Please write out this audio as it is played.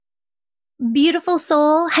Beautiful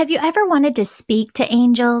soul, have you ever wanted to speak to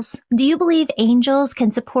angels? Do you believe angels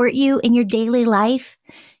can support you in your daily life?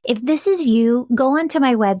 If this is you, go onto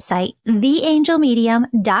my website,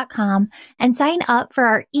 theangelmedium.com, and sign up for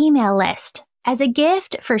our email list. As a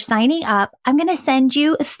gift for signing up, I'm going to send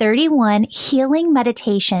you 31 healing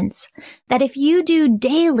meditations that if you do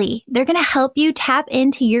daily, they're going to help you tap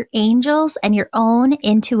into your angels and your own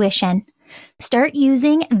intuition. Start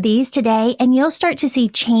using these today and you'll start to see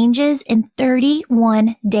changes in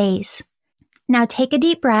 31 days. Now take a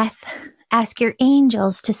deep breath. Ask your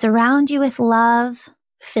angels to surround you with love,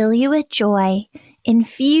 fill you with joy,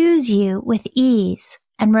 infuse you with ease.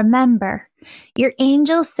 And remember, your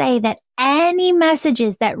angels say that any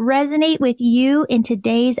messages that resonate with you in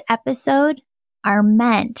today's episode are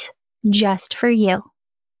meant just for you.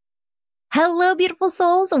 Hello, beautiful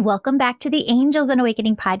souls. Welcome back to the Angels and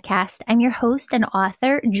Awakening podcast. I'm your host and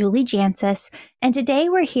author, Julie Jancius, and today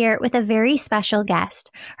we're here with a very special guest.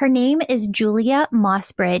 Her name is Julia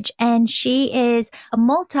Mossbridge, and she is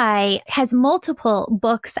has multiple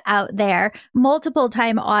books out there, multiple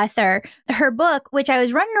time author. Her book, which I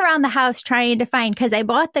was running around the house trying to find because I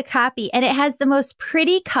bought the copy, and it has the most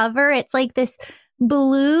pretty cover. It's like this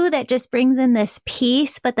blue that just brings in this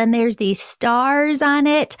peace, but then there's these stars on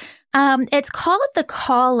it. It's called The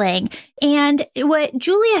Calling. And what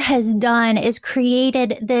Julia has done is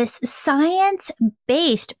created this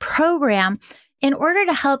science-based program in order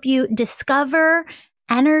to help you discover,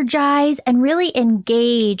 energize, and really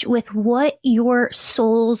engage with what your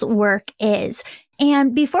soul's work is.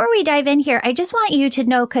 And before we dive in here, I just want you to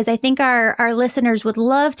know, because I think our listeners would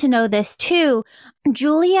love to know this too,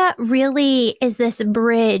 Julia really is this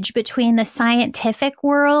bridge between the scientific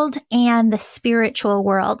world and the spiritual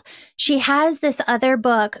world. She has this other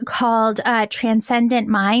book called Transcendent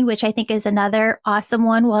Mind, which I think is another awesome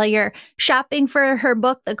one while you're shopping for her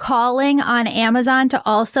book, The Calling, on Amazon to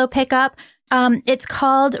also pick up. It's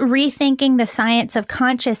called Rethinking the Science of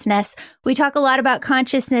Consciousness. We talk a lot about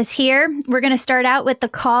consciousness here. We're going to start out with The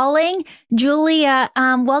Calling. Julia,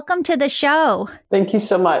 welcome to the show. Thank you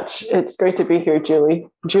so much. It's great to be here, Julie.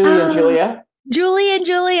 Julie and Julia. Julie and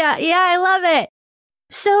Julia. Yeah, I love it.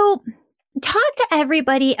 So talk to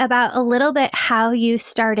everybody about a little bit how you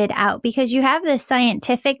started out, because you have this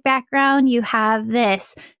scientific background, you have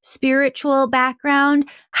this spiritual background.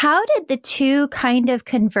 How did the two kind of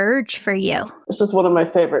converge for you? This is one of my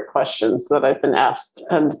favorite questions that I've been asked,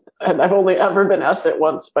 and I've only ever been asked it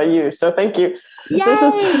once by you. So thank you.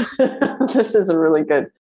 Yay! This is a really good.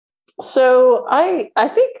 So I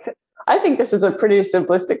think this is a pretty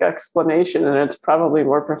simplistic explanation, and it's probably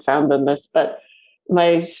more profound than this, but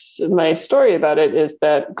my story about it is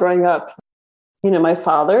that growing up, my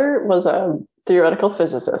father was a theoretical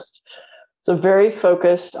physicist, so very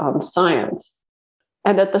focused on science.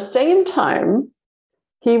 And at the same time,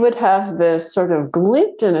 he would have this sort of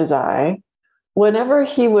glint in his eye whenever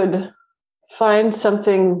he would find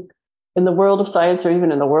something in the world of science or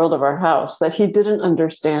even in the world of our house that he didn't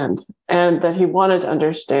understand and that he wanted to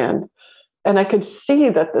understand. And I could see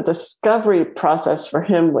that the discovery process for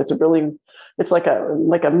him was really, it's like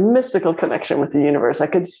a mystical connection with the universe. I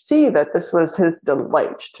could see that this was his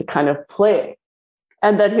delight to kind of play,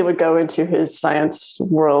 and that he would go into his science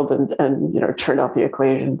world and turn out the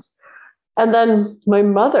equations. And then my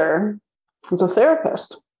mother was a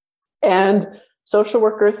therapist and social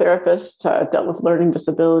worker therapist, dealt with learning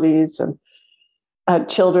disabilities and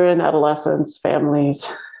children, adolescents,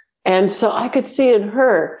 families. And so I could see in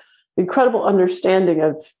her the incredible understanding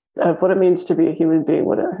of what it means to be a human being,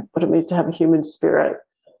 what it means to have a human spirit,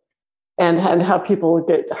 and how people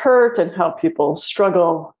get hurt and how people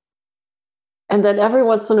struggle. And then every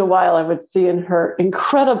once in a while, I would see in her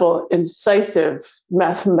incredible, incisive,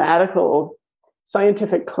 mathematical,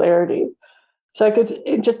 scientific clarity. So I could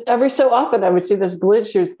just every so often, I would see this glint.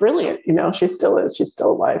 She was brilliant. She still is. She's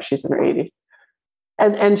still alive. She's in her 80s.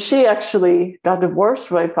 And she actually got divorced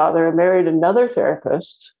from my father and married another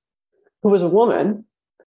therapist who was a woman.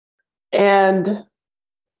 And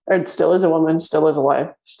still is a woman, still is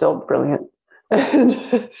alive, still brilliant.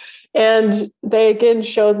 And they again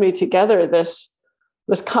showed me together this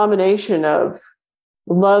combination of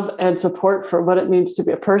love and support for what it means to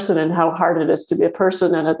be a person and how hard it is to be a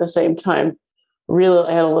person. And at the same time, real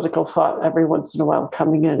analytical thought every once in a while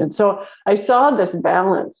coming in. And so I saw this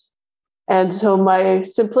balance. And so my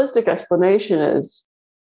simplistic explanation is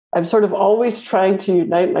I'm sort of always trying to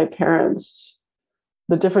unite my parents,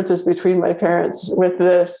 the differences between my parents, with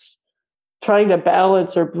this trying to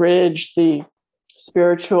balance or bridge the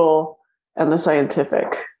spiritual and the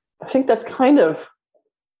scientific. I think that's what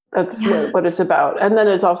it's about. And then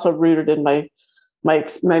it's also rooted in my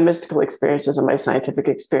my mystical experiences and my scientific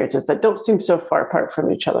experiences that don't seem so far apart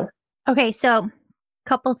from each other. Okay, so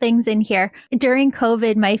couple things in here. During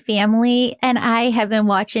COVID, my family and I have been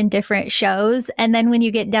watching different shows. And then when you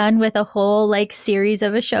get done with a whole like series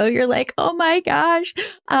of a show, you're like, oh my gosh.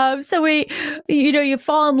 So you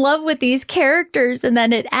fall in love with these characters and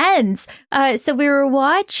then it ends. So we were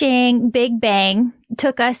watching Big Bang.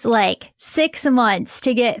 Took us like 6 months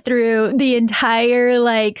to get through the entire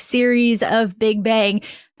like series of Big Bang.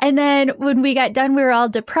 And then when we got done, we were all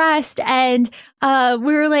depressed and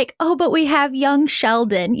we were like, oh, but we have Young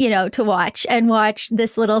Sheldon, to watch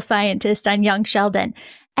this little scientist on Young Sheldon.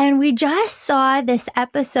 And we just saw this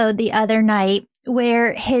episode the other night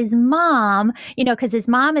where his mom, because his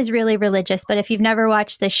mom is really religious, but if you've never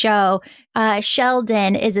watched the show,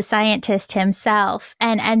 Sheldon is a scientist himself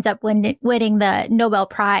and ends up winning the Nobel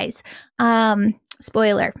Prize.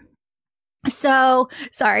 Spoiler. So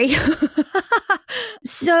sorry.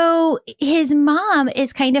 So his mom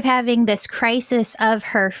is kind of having this crisis of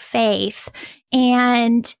her faith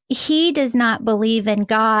and he does not believe in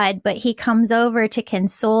God, but he comes over to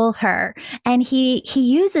console her. And he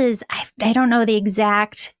uses, I don't know the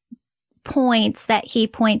exact points that he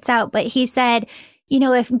points out, but he said,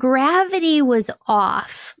 if gravity was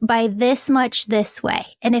off by this much this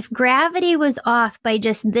way, and if gravity was off by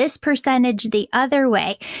just this percentage the other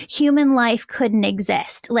way, human life couldn't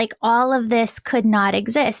exist. Like all of this could not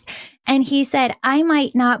exist. And he said, I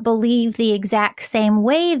might not believe the exact same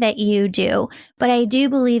way that you do, but I do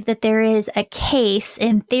believe that there is a case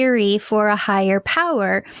in theory for a higher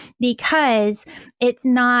power because it's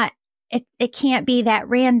not it can't be that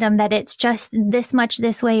random that it's just this much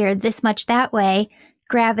this way or this much that way.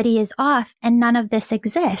 Gravity is off and none of this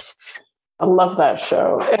exists. I love that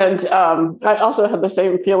show. And I also had the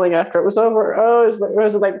same feeling after it was over. Oh, it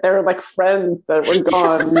was like they were like friends that were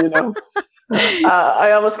gone,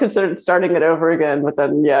 I almost considered starting it over again, but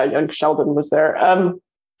then, Young Sheldon was there.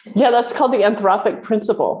 That's called the anthropic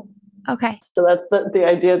principle. Okay. So that's the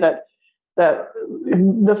idea that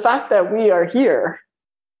the fact that we are here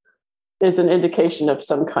is an indication of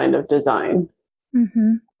some kind of design.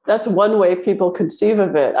 Mm-hmm. That's one way people conceive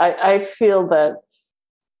of it. I feel that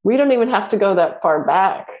we don't even have to go that far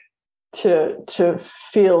back to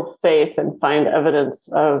feel faith and find evidence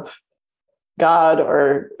of God,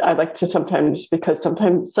 or I like to sometimes, because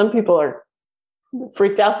sometimes some people are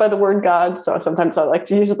freaked out by the word God. So sometimes I like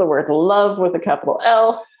to use the word love with a capital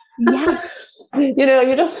L. Yes.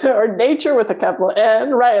 Or nature with a capital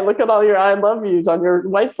N, right? Look at all your I love yous on your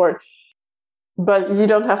whiteboard. But you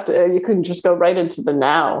don't have to, you can just go right into the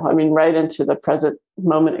now. I mean, right into the present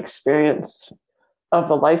moment experience of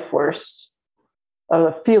the life force, of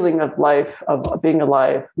the feeling of life, of being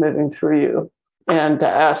alive, moving through you. And to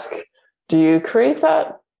ask, do you create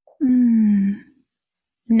that? No.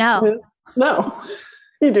 No,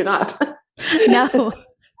 you do not. No.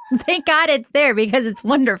 Thank God it's there because it's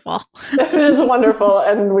wonderful. It is wonderful.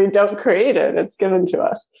 And we don't create it. It's given to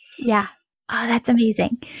us. Yeah. Oh, that's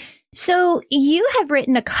amazing. So you have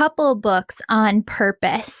written a couple books on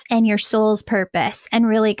purpose and your soul's purpose and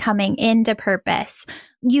really coming into purpose.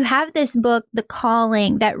 You have this book, The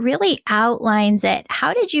Calling, that really outlines it.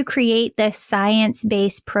 How did you create this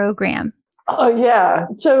science-based program? Oh, yeah.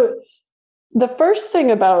 So the first thing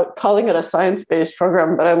about calling it a science-based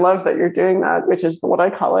program, but I love that you're doing that, which is what I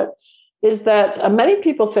call it, is that many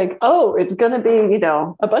people think, oh, it's going to be,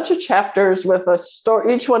 a bunch of chapters with a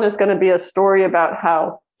story. Each one is going to be a story about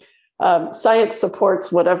how science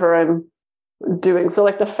supports whatever I'm doing. So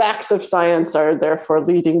like the facts of science are therefore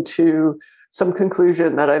leading to some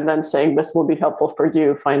conclusion that I'm then saying this will be helpful for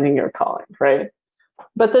you finding your calling, right?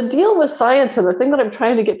 But the deal with science, and the thing that I'm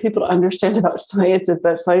trying to get people to understand about science, is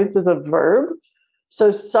that science is a verb.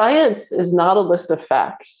 So science is not a list of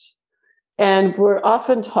facts. And people are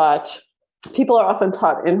often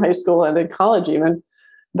taught in high school and in college even,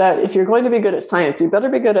 that if you're going to be good at science, you better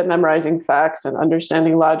be good at memorizing facts and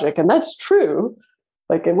understanding logic. And that's true.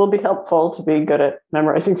 Like it will be helpful to be good at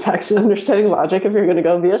memorizing facts and understanding logic if you're going to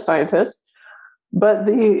go be a scientist. But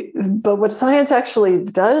what science actually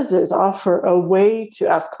does is offer a way to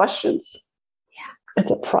ask questions. Yeah.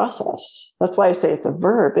 It's a process. That's why I say it's a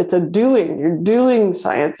verb. It's a doing. You're doing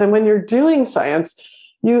science. And when you're doing science,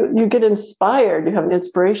 you get inspired. You have an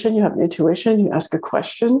inspiration, you have an intuition, you ask a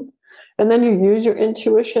question. And then you use your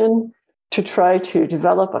intuition to try to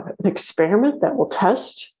develop an experiment that will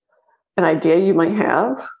test an idea you might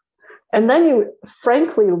have. And then you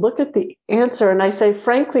frankly look at the answer. And I say,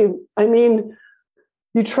 frankly, I mean,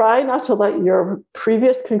 you try not to let your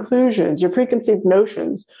previous conclusions, your preconceived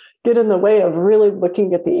notions, get in the way of really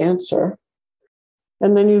looking at the answer.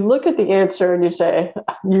 And then you look at the answer and you say,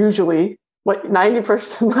 usually, what 90%,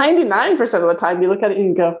 99% of the time, you look at it and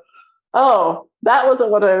you go, oh, that wasn't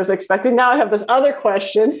what I was expecting. Now I have this other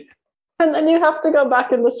question. And then you have to go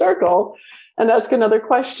back in the circle and ask another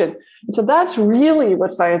question. And so that's really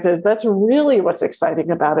what science is. That's really what's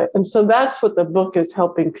exciting about it. And so that's what the book is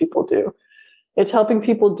helping people do. It's helping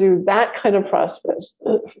people do that kind of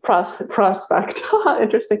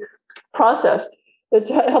interesting process. It's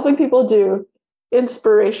helping people do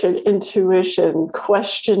inspiration, intuition,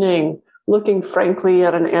 questioning, looking frankly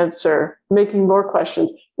at an answer, making more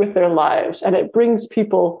questions with their lives. And it brings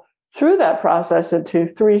people through that process into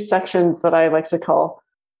 3 sections that I like to call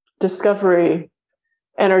discovery,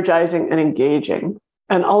 energizing, and engaging.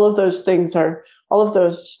 And all of those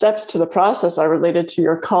steps to the process are related to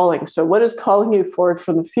your calling. So what is calling you forward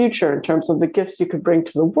from the future in terms of the gifts you could bring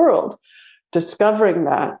to the world? Discovering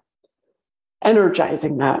that,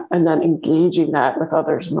 energizing that, and then engaging that with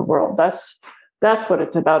others in the world. That's what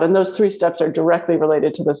it's about. And those 3 steps are directly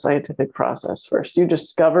related to the scientific process. First, you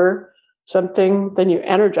discover something, then you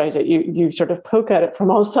energize it. You sort of poke at it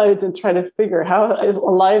from all sides and try to figure how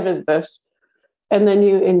alive is this? And then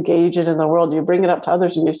you engage it in the world. You bring it up to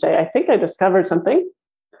others and you say, I think I discovered something.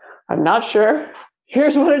 I'm not sure.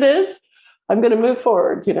 Here's what it is. I'm going to move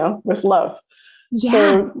forward, with love. Yeah.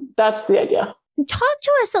 So that's the idea. Talk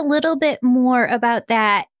to us a little bit more about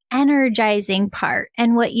that energizing part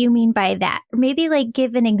and what you mean by that. Maybe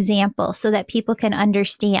give an example so that people can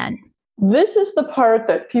understand. This is the part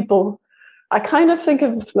that I kind of think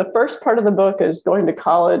of the first part of the book as going to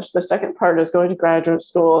college. The second part is going to graduate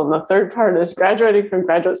school. And the third part is graduating from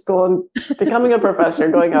graduate school and becoming a professor,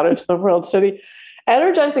 going out into the world. So the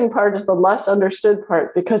energizing part is the less understood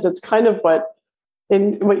part, because it's kind of what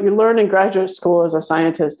you learn in graduate school as a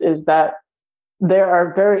scientist is that there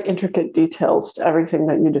are very intricate details to everything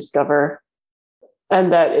that you discover,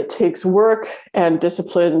 and that it takes work and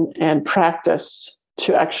discipline and practice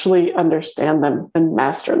to actually understand them and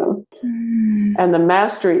master them. Mm. And the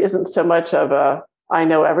mastery isn't so much of I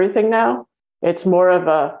know everything now. It's more of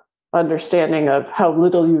a understanding of how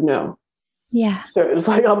little you know. Yeah. So it's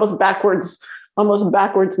almost backwards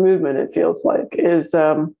movement, it feels like, is,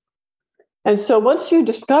 and so once you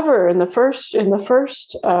discover in the first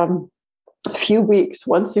few weeks,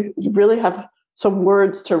 once you really have some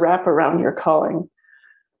words to wrap around your calling,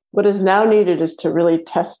 what is now needed is to really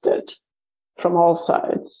test it from all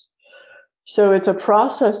sides. So it's a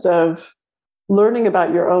process of learning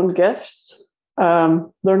about your own gifts,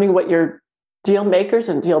 learning what your deal makers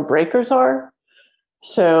and deal breakers are.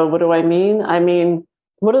 So what do I mean? I mean,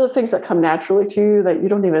 what are the things that come naturally to you that you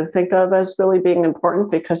don't even think of as really being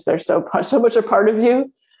important because they're so much a part of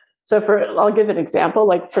you? So I'll give an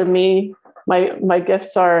example. For me, my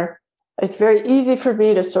gifts are, it's very easy for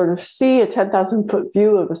me to sort of see a 10,000 foot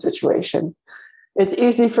view of a situation. It's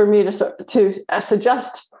easy for me to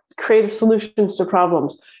suggest creative solutions to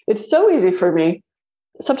problems. It's so easy for me.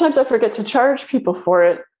 Sometimes I forget to charge people for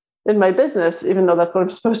it in my business, even though that's what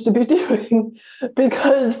I'm supposed to be doing,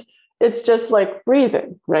 because it's just like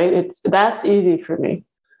breathing, right? That's easy for me.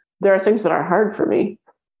 There are things that are hard for me.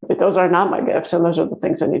 Those are not my gifts, and those are the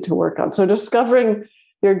things I need to work on. So discovering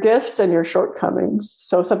your gifts and your shortcomings.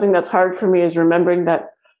 So something that's hard for me is remembering that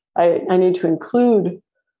I need to include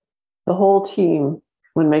the whole team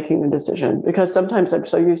when making a decision, because sometimes I'm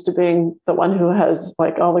so used to being the one who has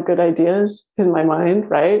all the good ideas in my mind,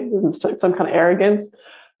 right? And some kind of arrogance,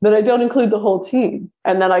 that I don't include the whole team.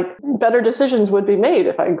 And then better decisions would be made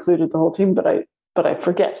if I included the whole team, but I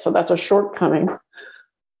forget. So that's a shortcoming.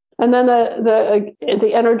 And then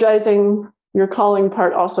the energizing your calling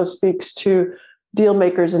part also speaks to deal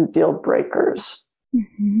makers and deal breakers.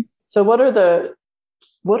 Mm-hmm. So what are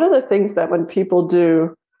the things that when people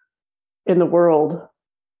do in the world,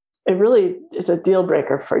 it really is a deal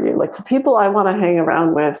breaker for you? The people I want to hang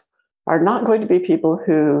around with are not going to be people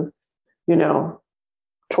who,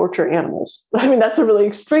 torture animals. I mean, that's a really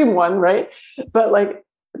extreme one, right? But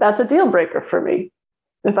that's a deal breaker for me.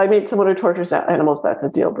 If I meet someone who tortures animals, that's a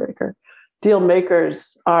deal breaker. Deal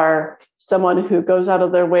makers are someone who goes out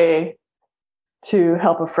of their way to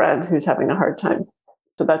help a friend who's having a hard time.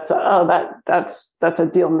 So that's a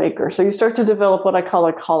deal maker. So you start to develop what I call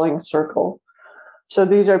a calling circle. So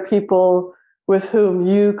these are people with whom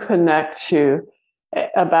you connect to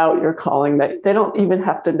about your calling, that they don't even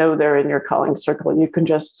have to know they're in your calling circle. You can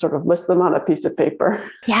just sort of list them on a piece of paper.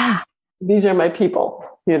 Yeah. These are my people,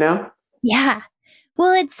 Yeah.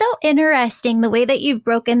 Well, it's so interesting the way that you've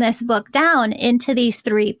broken this book down into these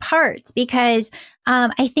 3 parts, because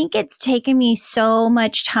I think it's taken me so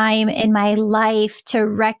much time in my life to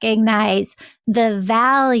recognize the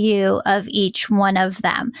value of each one of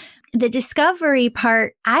them. The discovery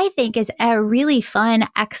part, I think, is a really fun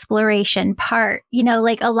exploration part.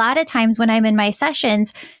 Like a lot of times when I'm in my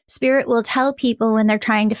sessions, Spirit will tell people when they're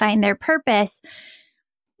trying to find their purpose,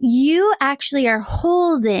 you actually are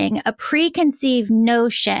holding a preconceived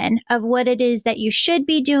notion of what it is that you should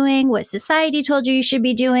be doing, what society told you should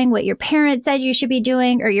be doing, what your parents said you should be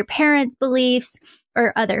doing, or your parents' beliefs,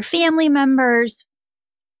 or other family members.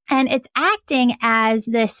 And it's acting as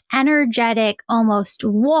this energetic almost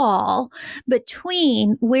wall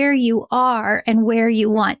between where you are and where you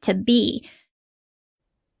want to be.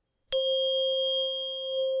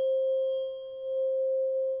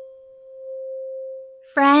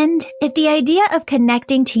 Friend, if the idea of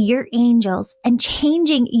connecting to your angels and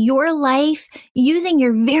changing your life using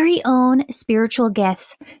your very own spiritual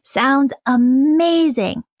gifts sounds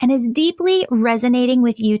amazing and is deeply resonating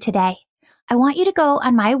with you today, I want you to go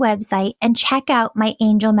on my website and check out my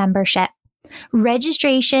angel membership.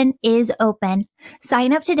 Registration is open.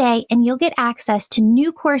 Sign up today and you'll get access to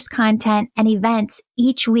new course content and events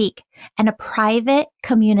each week and a private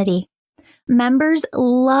community. Members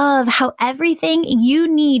love how everything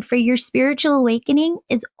you need for your spiritual awakening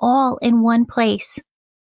is all in one place.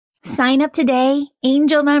 Sign up today.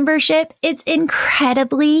 Angel membership. It's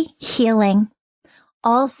incredibly healing.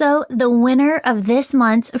 Also, the winner of this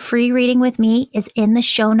month's free reading with me is in the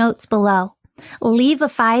show notes below. Leave a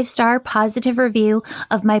 5-star positive review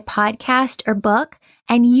of my podcast or book,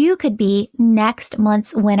 and you could be next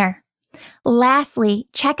month's winner. Lastly,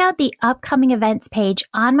 check out the upcoming events page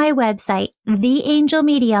on my website,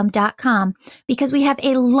 theangelmedium.com, because we have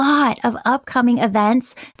a lot of upcoming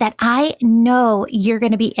events that I know you're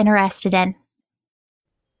going to be interested in.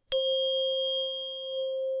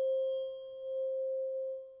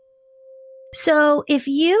 So if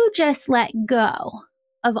you just let go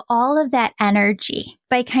of all of that energy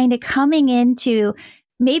by kind of coming into,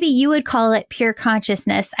 maybe you would call it pure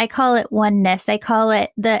consciousness. I call it oneness. I call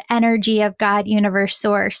it the energy of God, universe,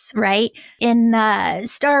 source, right? In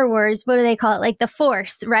Star Wars, what do they call it? Like the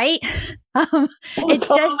force, right? It's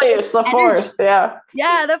the energy. Force. Yeah.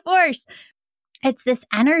 Yeah, the force. It's this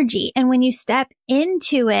energy. And when you step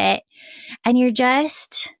into it and you're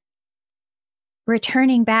just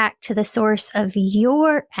returning back to the source of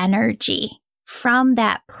your energy from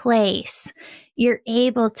that place, you're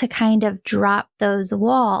able to kind of drop those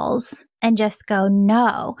walls and just go,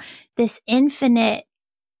 no, this infinite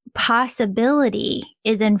possibility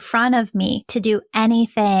is in front of me to do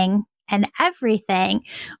anything and everything.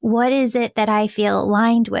 What is it that I feel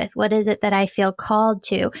aligned with? What is it that I feel called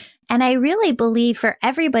to? And I really believe for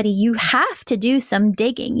everybody, you have to do some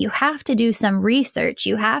digging. You have to do some research.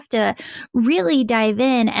 You have to really dive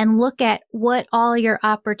in and look at what all your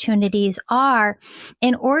opportunities are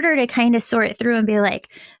in order to kind of sort through and be like,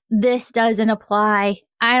 this doesn't apply.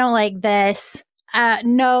 I don't like this.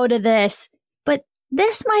 No to this. But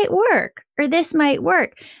this might work, or this might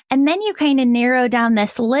work. And then you kind of narrow down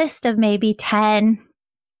this list of maybe 10,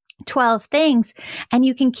 12 things, and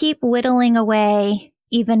you can keep whittling away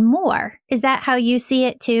even more. Is that how you see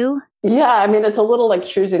it too? Yeah. I mean, it's a little like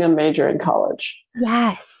choosing a major in college.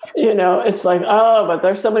 Yes. It's like, oh, but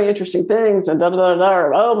there's so many interesting things and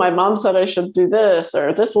or, oh, my mom said I should do this,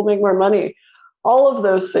 or this will make more money. All of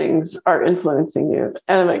those things are influencing you.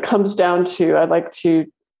 And it comes down to, I'd like to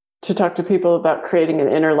talk to people about creating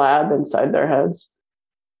an inner lab inside their heads.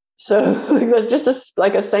 So there's just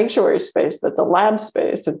like a sanctuary space that's a lab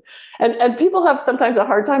space. And people have sometimes a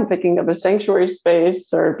hard time thinking of a sanctuary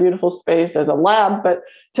space or a beautiful space as a lab. But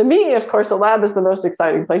to me, of course, a lab is the most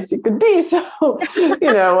exciting place you could be. So,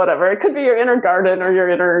 whatever. It could be your inner garden or your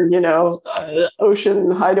inner,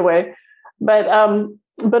 ocean hideaway. But an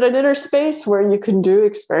inner space where you can do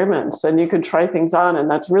experiments and you can try things on,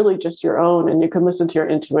 and that's really just your own, and you can listen to your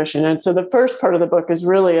intuition. And so the first part of the book is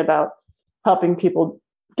really about helping people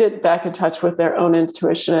get back in touch with their own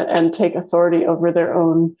intuition and take authority over their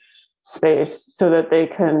own space so that they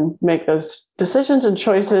can make those decisions and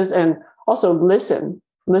choices, and also listen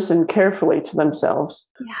carefully to themselves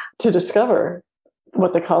to discover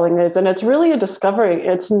what the calling is. And it's really a discovery.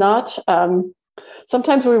 It's not,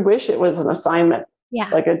 sometimes we wish it was an assignment. Yeah.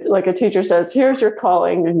 Like a teacher says, here's your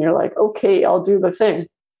calling. And you're like, okay, I'll do the thing.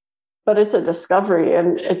 But it's a discovery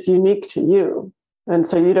and it's unique to you. And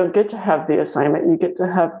so you don't get to have the assignment. You get to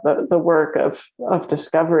have the work of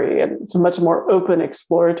discovery. And it's a much more open,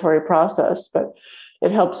 exploratory process. But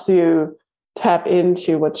it helps you tap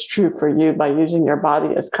into what's true for you by using your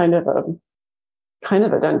body as kind of an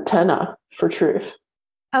antenna for truth.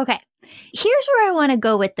 Okay. Here's where I want to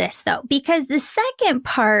go with this though, because the second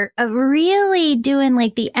part of really doing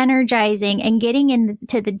like the energizing and getting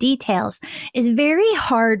into the details is very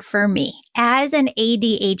hard for me as an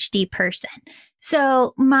ADHD person.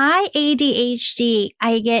 So my ADHD,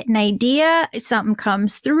 I get an idea, something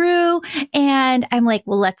comes through and I'm like,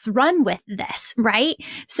 well, let's run with this, right?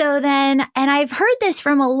 So then, and I've heard this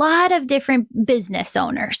from a lot of different business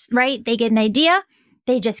owners, right? They get an idea,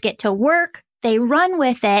 they just get to work, they run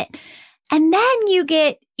with it. And then you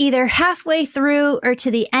get either halfway through or to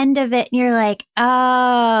the end of it and you're like,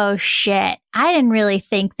 oh shit, I didn't really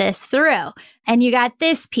think this through. And you got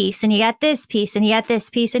this piece and you got this piece and you got this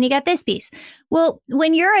piece and you got this piece. Well,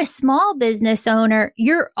 when you're a small business owner,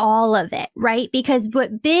 you're all of it, right? Because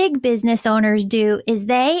what big business owners do is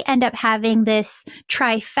they end up having this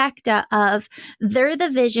trifecta of they're the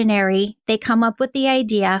visionary, they come up with the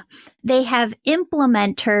idea, they have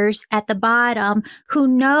implementers at the bottom who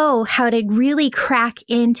know how to really crack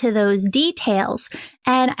into those details.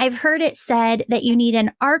 And I've heard it said that you need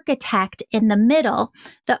an architect in the middle.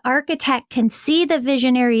 The architect can see the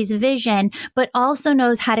visionary's vision, but also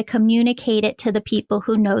knows how to communicate it to the people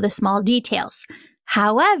who know the small details.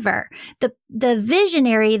 However, the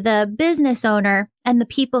visionary, the business owner, and the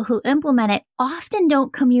people who implement it often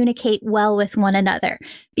don't communicate well with one another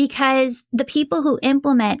because the people who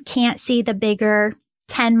implement can't see the bigger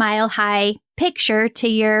 10-mile high picture to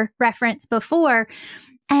your reference before.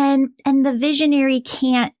 And the visionary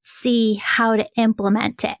can't see how to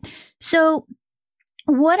implement it. So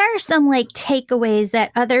what are some like takeaways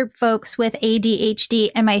that other folks with ADHD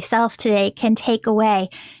and myself today can take away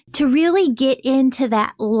to really get into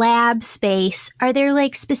that lab space? Are there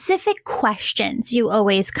like specific questions you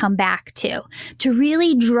always come back to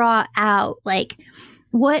really draw out like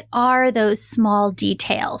what are those small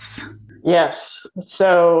details? Yes.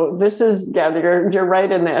 So this is, you're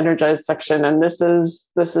right in the energized section. And this is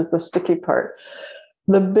the sticky part.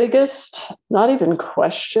 The biggest, not even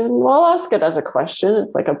question, well, I'll ask it as a question.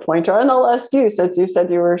 It's like a pointer. And I'll ask you, since you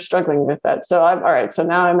said you were struggling with that. So all right. So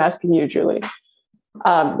now I'm asking you, Julie.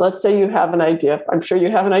 Let's say you have an idea. I'm sure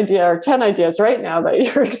you have an idea or 10 ideas right now that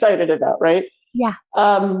you're excited about, right? Yeah.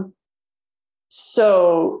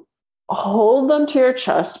 So hold them to your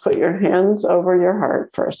chest, put your hands over your heart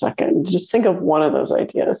for a second. Just think of one of those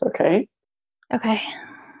ideas, okay? Okay.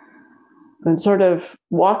 And sort of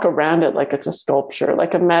walk around it like it's a sculpture,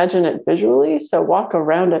 like imagine it visually. So walk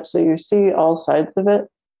around it so you see all sides of it.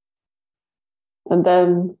 And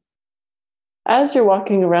then as you're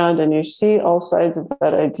walking around and you see all sides of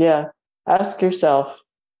that idea, ask yourself,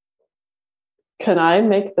 can I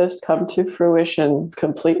make this come to fruition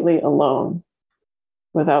completely alone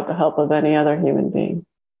without the help of any other human being?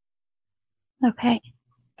 Okay.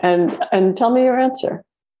 And tell me your answer.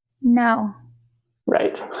 No.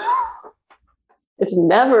 Right. It's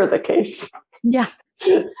never the case. Yeah.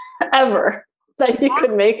 Ever that you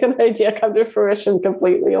could make an idea come to fruition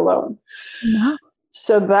completely alone. No.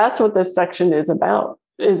 So that's what this section is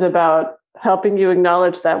about helping you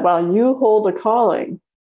acknowledge that while you hold a calling,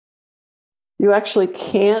 you actually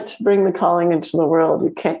can't bring the calling into the world.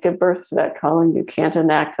 You can't give birth to that calling. You can't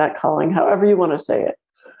enact that calling, however you want to say it.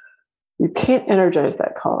 You can't energize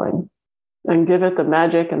that calling and give it the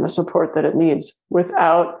magic and the support that it needs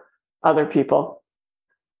without other people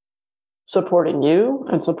supporting you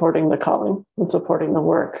and supporting the calling and supporting the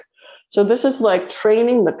work. So this is like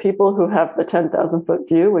training the people who have the 10,000 foot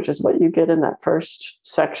view, which is what you get in that first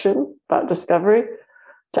section about discovery,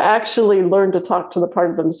 to actually learn to talk to the part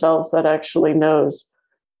of themselves that actually knows,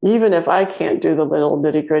 even if I can't do the little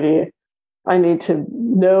nitty gritty, I need to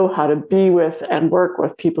know how to be with and work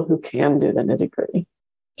with people who can do the nitty gritty.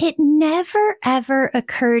 It never, ever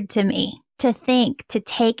occurred to me to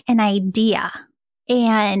take an idea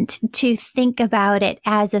and to think about it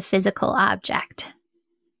as a physical object.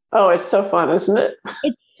 Oh, it's so fun, isn't it?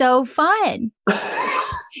 It's so fun.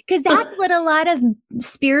 Because that's what a lot of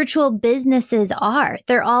spiritual businesses are.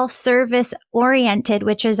 They're all service oriented,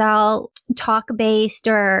 which is all talk based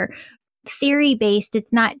or theory based.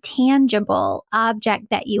 It's not tangible object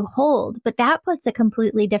that you hold, but that puts a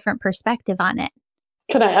completely different perspective on it.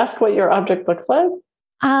 Can I ask what your object looks like?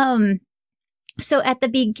 So at the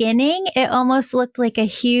beginning, it almost looked like a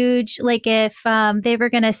huge, like if they were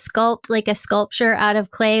going to sculpt like a sculpture out of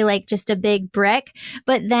clay, like just a big brick.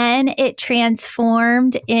 But then it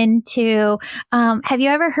transformed into, have you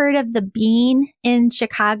ever heard of the Bean in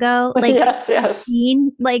Chicago? Like yes.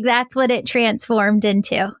 Bean, like that's what it transformed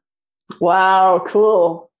into. Wow,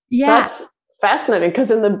 cool. Yeah. fascinating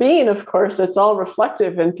because in the bean, of course, it's all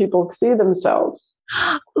reflective and people see themselves.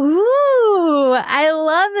 Ooh, I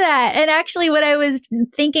love that. And actually, what I was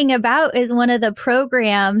thinking about is one of the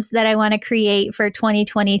programs that I want to create for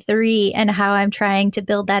 2023 and how I'm trying to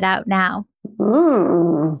build that out now.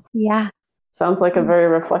 Yeah. Sounds like a very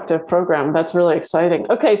reflective program. That's really exciting.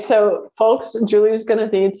 Okay, so folks, Julie's going to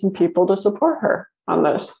need some people to support her on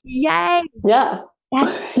this. Yay. Yeah.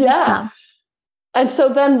 Yeah. Awesome. And so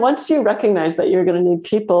then once you recognize that you're going to need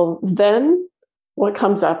people, then what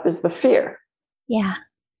comes up is the fear. Yeah.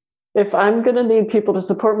 If I'm going to need people to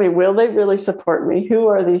support me, will they really support me? Who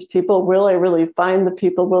are these people? Will I really find the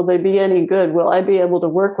people? Will they be any good? Will I be able to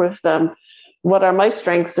work with them? What are my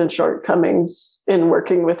strengths and shortcomings in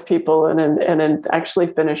working with people and in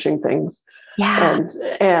actually finishing things? Yeah.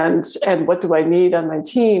 And what do I need on my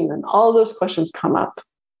team? And all those questions come up.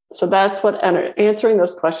 So that's what answering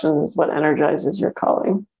those questions is what energizes your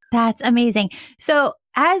calling. That's amazing. So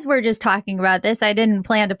as we're just talking about this, I didn't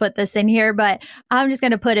plan to put this in here, but I'm just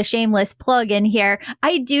going to put a shameless plug in here.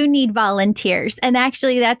 I do need volunteers. And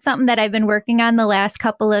actually, that's something that I've been working on the last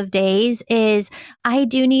couple of days is I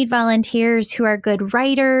do need volunteers who are good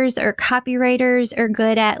writers or copywriters or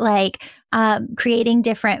good at creating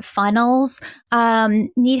different funnels,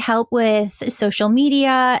 need help with social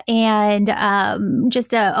media and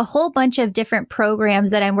just a whole bunch of different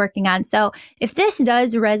programs that I'm working on. So if this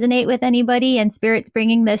does resonate with anybody and Spirit's bringing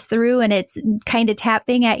this through and it's kind of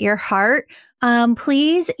tapping at your heart,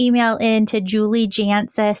 please email in to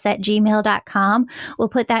juliejancis@gmail.com. We'll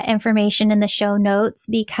put that information in the show notes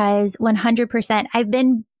because 100%, I've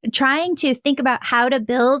been trying to think about how to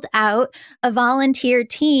build out a volunteer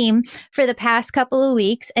team for the past couple of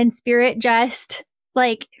weeks, and Spirit just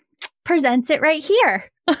presents it right here.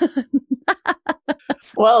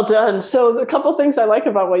 Well done. So a couple things I like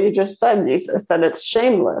about what you just said. You said it's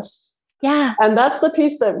shameless. Yeah. And that's the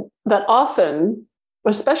piece that often,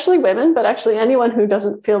 especially women, but actually anyone who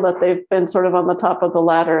doesn't feel that they've been sort of on the top of the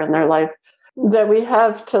ladder in their life, that we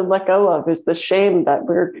have to let go of is the shame that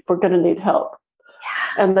we're going to need help.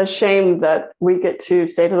 Yeah. And the shame that we get to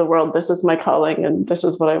say to the world, this is my calling and this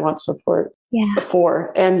is what I want support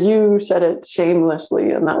for. And you said it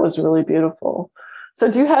shamelessly, and that was really beautiful. So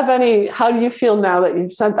how do you feel now that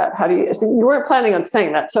you've said that? So you weren't planning on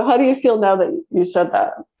saying that. So how do you feel now that you said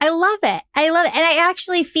that? I love it. And I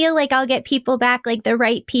actually feel like I'll get people back, like the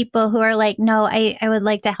right people who are like, no, I would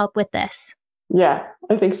like to help with this. Yeah,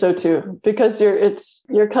 I think so too. Because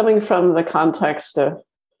you're coming from the context of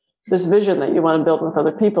this vision that you want to build with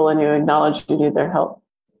other people, and you acknowledge you need their help.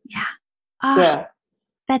 Yeah. Yeah.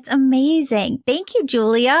 That's amazing. Thank you,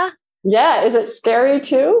 Julia. Yeah. Is it scary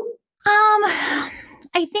too?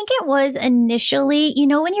 I think it was initially,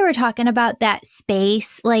 when you were talking about that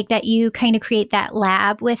space, like that you kind of create that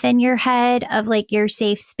lab within your head of your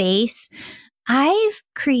safe space. I've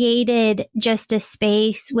created just a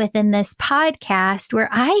space within this podcast where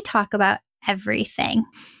I talk about everything.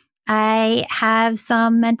 I have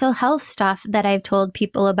some mental health stuff that I've told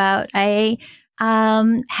people about. I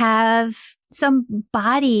have some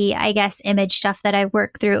body, image stuff that I've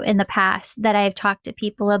worked through in the past that I've talked to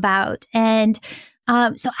people about. And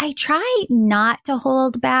so I try not to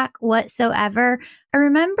hold back whatsoever. I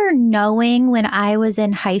remember knowing when I was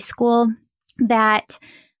in high school that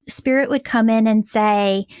Spirit would come in and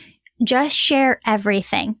say, just share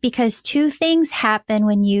everything, because two things happen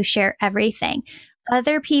when you share everything.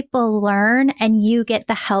 Other people learn and you get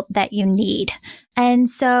the help that you need. And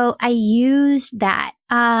so I used that.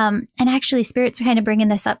 And actually Spirit's kind of bringing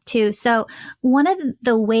this up too. So one of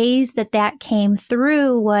the ways that came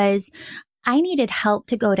through was I needed help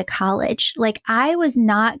to go to college. I was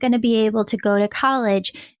not going to be able to go to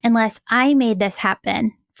college unless I made this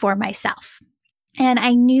happen for myself. And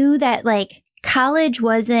I knew that college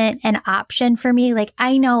wasn't an option for me.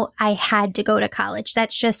 I know I had to go to college.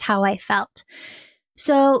 That's just how I felt.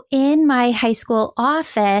 So in my high school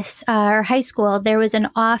office, there was an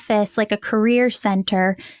office, a career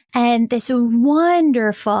center, and this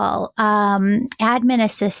wonderful admin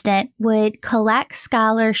assistant would collect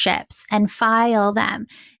scholarships and file them.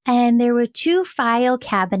 And there were 2 file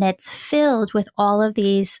cabinets filled with all of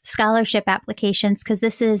these scholarship applications, because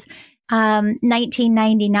this is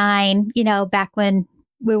 1999, back when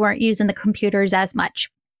we weren't using the computers as much.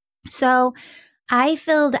 So I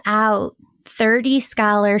filled out 30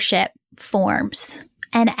 scholarship forms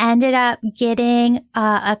and ended up getting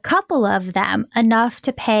a couple of them, enough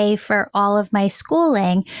to pay for all of my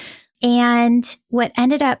schooling. And what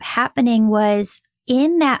ended up happening was,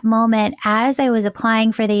 in that moment, as I was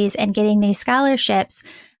applying for these and getting these scholarships,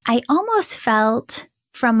 I almost felt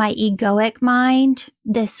from my egoic mind,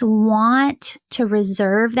 this want to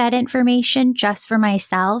reserve that information just for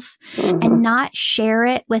myself and not share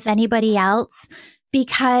it with anybody else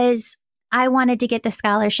because I wanted to get the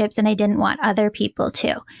scholarships and I didn't want other people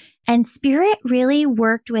to. And Spirit really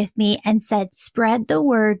worked with me and said, spread the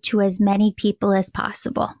word to as many people as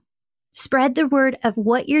possible. Spread the word of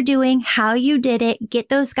what you're doing, how you did it, get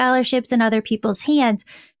those scholarships in other people's hands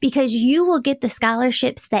because you will get the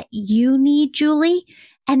scholarships that you need, Julie,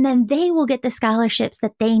 and then they will get the scholarships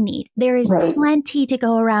that they need. There is plenty to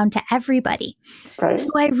go around to everybody. Right. So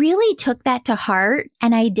I really took that to heart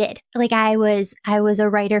and I did. Like I was a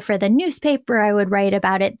writer for the newspaper. I would write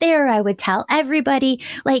about it there. I would tell everybody,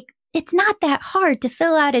 like, it's not that hard to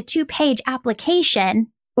fill out a 2-page application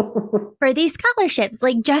for these scholarships.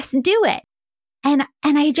 Like, just do it. And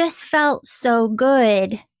I just felt so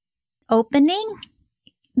good opening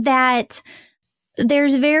that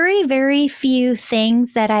there's very, very few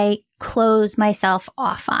things that I close myself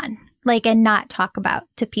off on, like, and not talk about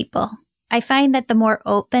to people. I find that the more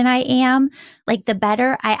open I am, like, the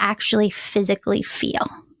better I actually physically feel.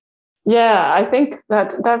 Yeah, I think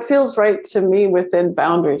that feels right to me within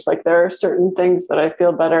boundaries. Like, there are certain things that I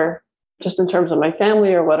feel better just in terms of my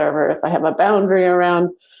family or whatever, if I have a boundary around,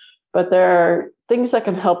 but there are things that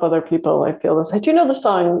can help other people. I feel this. Do you know the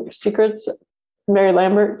song Secrets? Mary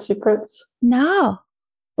Lambert, Secrets? No.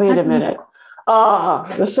 Wait a minute. Oh,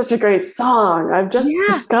 it's such a great song. I've just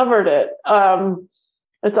discovered it.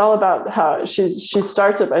 It's all about how she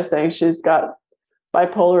starts it by saying she's got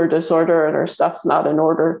bipolar disorder and her stuff's not in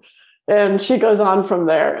order. And she goes on from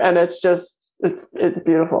there. And it's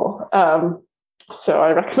beautiful. So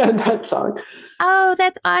I recommend that song. Oh,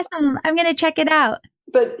 that's awesome. I'm going to check it out.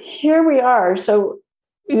 But here we are. So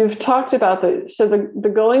you've talked about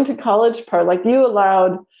the going to college part, like you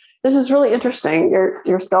allowed, this is really interesting,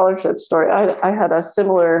 your scholarship story. I had a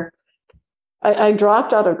similar, I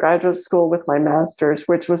dropped out of graduate school with my master's,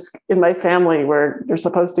 which was in my family where you're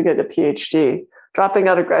supposed to get a PhD. Dropping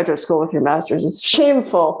out of graduate school with your master's is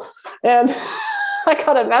shameful. And I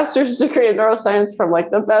got a master's degree in neuroscience from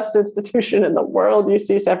like the best institution in the world.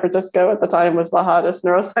 UC San Francisco at the time was the hottest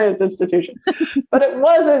neuroscience institution, but it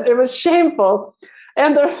wasn't, it was shameful.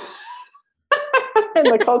 And in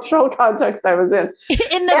the cultural context I was in.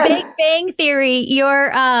 In the Big Bang Theory,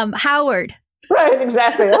 you're Howard. Right,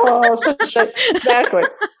 exactly. Oh, such shit. Exactly.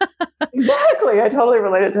 Exactly. I totally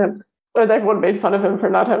related to him. Everyone made fun of him for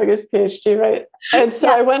not having his PhD, right? And so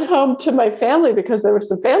I went home to my family because there was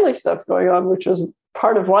some family stuff going on, which was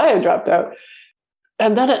part of why I dropped out.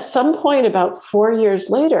 And then at some point, about 4 years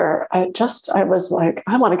later, I was like,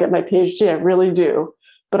 I want to get my PhD. I really do.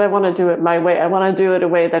 But I want to do it my way. I want to do it a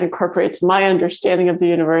way that incorporates my understanding of the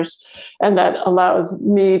universe and that allows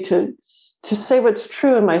me to say what's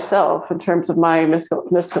true in myself in terms of my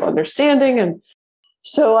mystical understanding. And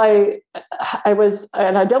so I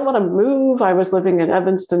didn't want to move. I was living in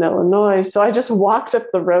Evanston, Illinois. So I just walked up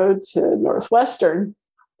the road to Northwestern.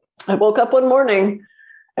 I woke up one morning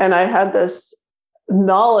and I had this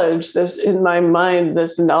knowledge, this in my mind,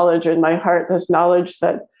 this knowledge in my heart, this knowledge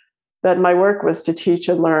that my work was to teach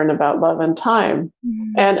and learn about love and time.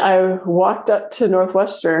 Mm-hmm. And I walked up to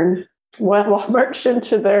Northwestern, marched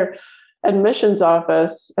into their admissions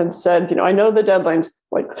office and said, I know the deadline's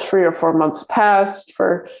like 3 or 4 months past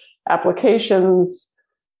for applications.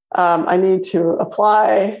 I need to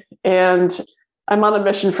apply and I'm on a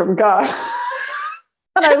mission from God.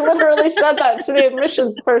 And I literally said that to the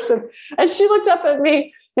admissions person. And she looked up at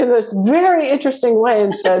me in this very interesting way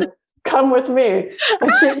and said, come with me.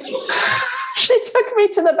 And she took me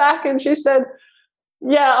to the back and she said,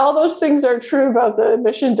 yeah, all those things are true about the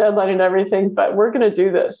admission deadline and everything, but we're going to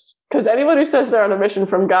do this. Because anyone who says they're on a mission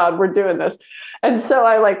from God, we're doing this. And so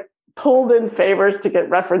I pulled in favors to get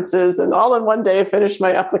references and all in one day finished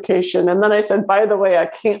my application. And then I said, by the way, I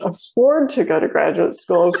can't afford to go to graduate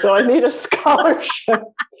school, so I need a scholarship.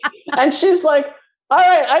 And she's like, all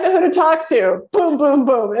right, I know who to talk to. Boom, boom,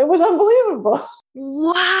 boom. It was unbelievable.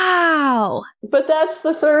 Wow. But that's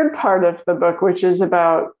the third part of the book, which is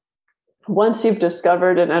about once you've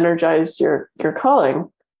discovered and energized your calling,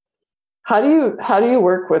 how do you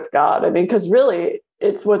work with God? I mean, because really,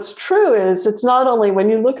 it's what's true is it's not only when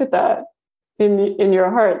you look at that in your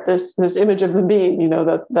heart, this image of the being,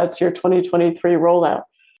 that's your 2023 rollout.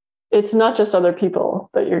 It's not just other people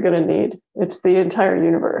that you're going to need. It's the entire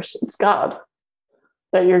universe. It's God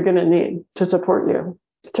that you're going to need to support you,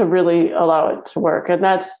 to really allow it to work. And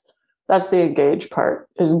that's the engage part,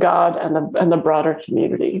 is God and the broader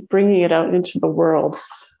community, bringing it out into the world.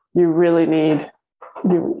 You really need,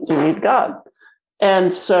 you need God.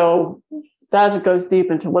 And so that goes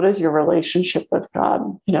deep into what is your relationship with God.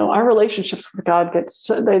 Our relationships with God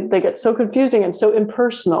they get so confusing and so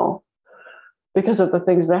impersonal because of the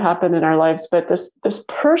things that happen in our lives. But this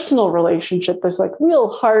personal relationship, this like real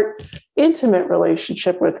heart, intimate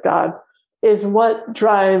relationship with God, is what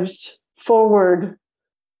drives forward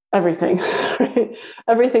everything, right?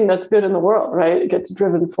 Everything that's good in the world, right? It gets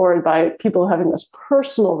driven forward by people having this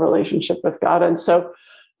personal relationship with God. And so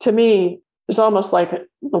to me, it's almost like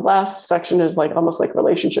the last section is like almost like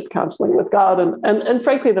relationship counseling with God and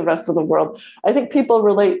frankly, the rest of the world. I think people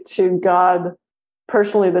relate to God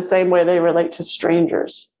personally the same way they relate to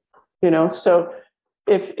strangers, So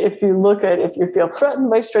if you feel threatened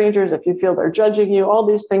by strangers, if you feel they're judging you, all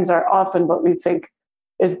these things are often what we think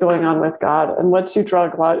is going on with God. And once you draw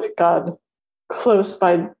God close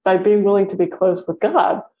by being willing to be close with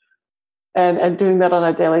God and doing that on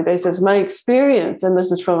a daily basis, my experience, and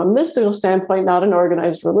this is from a mystical standpoint, not an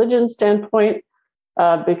organized religion standpoint,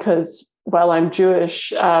 because while I'm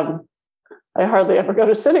Jewish, I hardly ever go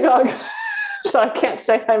to synagogue. So I can't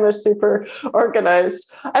say I'm a super organized.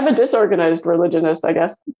 I'm a disorganized religionist, I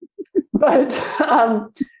guess. But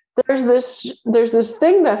there's this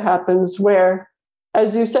thing that happens where,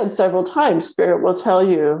 as you said several times, Spirit will tell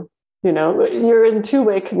you, you're in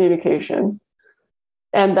two-way communication,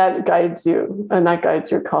 and that guides you, and that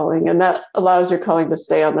guides your calling, and that allows your calling to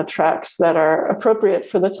stay on the tracks that are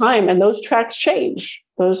appropriate for the time. And those tracks change.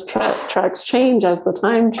 Those tracks change as the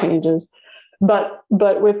time changes. But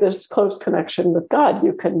with this close connection with God,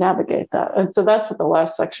 you can navigate that. And so that's what the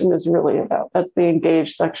last section is really about. That's the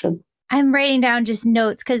engage section. I'm writing down just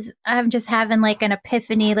notes because I'm just having like an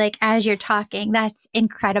epiphany, like as you're talking. That's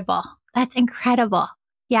incredible. That's incredible.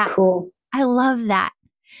 Yeah. Cool. I love that.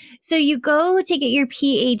 So you go to get your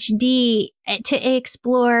PhD to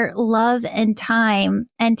explore love and time,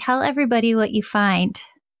 and tell everybody what you find.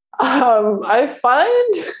 I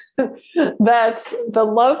find that the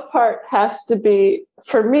love part has to be,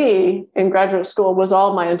 for me in graduate school, was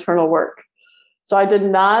all my internal work. So I did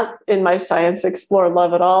not in my science explore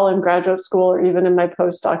love at all in graduate school or even in my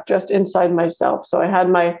postdoc, just inside myself. So I had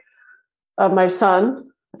my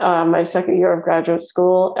son, my second year of graduate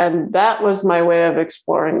school, and that was my way of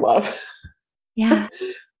exploring love. Yeah.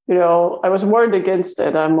 I was warned against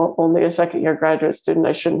it. I'm only a second year graduate student.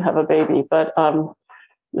 I shouldn't have a baby, but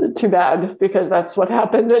too bad, because that's what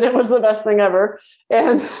happened, and it was the best thing ever.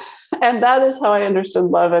 And that is how I understood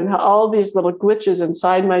love, and how all these little glitches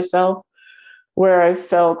inside myself, where I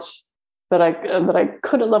felt that I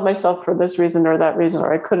couldn't love myself for this reason or that reason,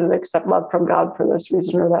 or I couldn't accept love from God for this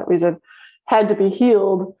reason or that reason, had to be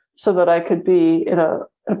healed so that I could be in a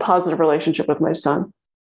positive relationship with my son.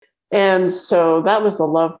 And so that was the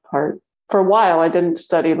love part. For a while, I didn't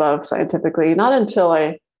study love scientifically, not until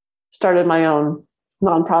I started my own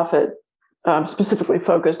nonprofit, specifically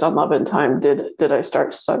focused on love and time, did I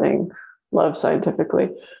start studying love scientifically.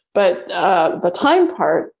 But the time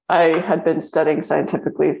part, I had been studying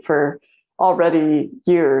scientifically for already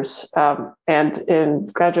years. And in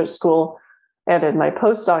graduate school and in my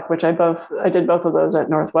postdoc, which I did both of those at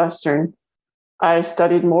Northwestern, I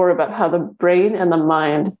studied more about how the brain and the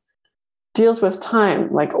mind deals with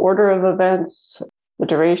time, like order of events, the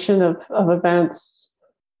duration of events,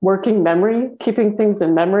 working memory, keeping things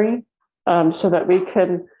in memory, so that we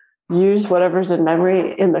can use whatever's in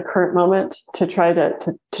memory in the current moment to try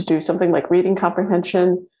to do something like reading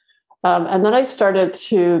comprehension. And then I started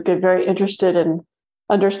to get very interested in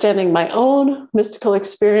understanding my own mystical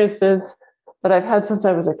experiences that I've had since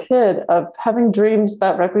I was a kid, of having dreams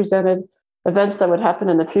that represented events that would happen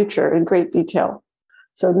in the future in great detail.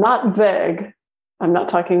 So not vague. I'm not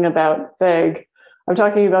talking about vague. I'm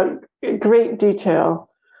talking about great detail,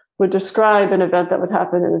 would describe an event that would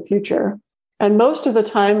happen in the future. And most of the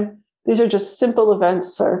time, these are just simple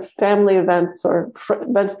events or family events or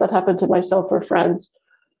events that happen to myself or friends.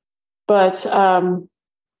 But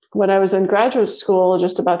when I was in graduate school,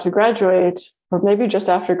 just about to graduate, or maybe just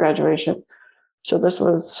after graduation, so this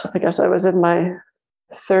was, I guess I was in my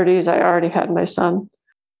 30s, I already had my son.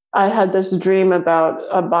 I had this dream about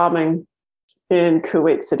a bombing in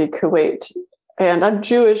Kuwait City, Kuwait. And I'm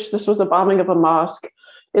Jewish. This was a bombing of a mosque.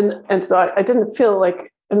 And so I didn't feel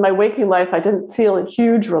like, in my waking life, I didn't feel a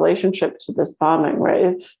huge relationship to this bombing, right?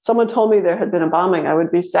 If someone told me there had been a bombing, I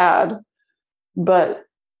would be sad. But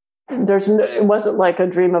it wasn't like a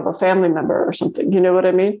dream of a family member or something, you know what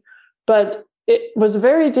I mean? But it was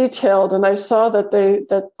very detailed, and I saw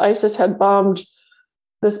that ISIS had bombed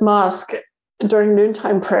this mosque during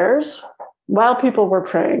noontime prayers while people were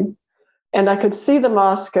praying. And I could see the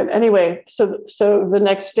mosque. And anyway, so the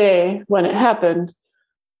next day when it happened,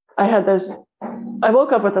 I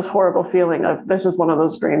woke up with this horrible feeling of this is one of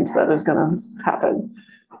those dreams that is going to happen.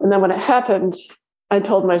 And then when it happened, I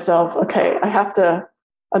told myself, okay, I have to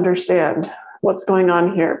understand what's going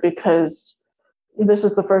on here, because this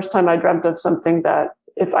is the first time I dreamt of something that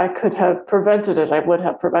if I could have prevented it, I would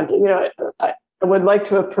have prevented. I would like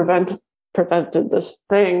to have prevented this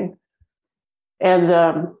thing.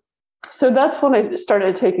 And so that's when I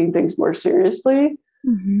started taking things more seriously,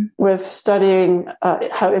 with studying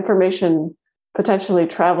how information potentially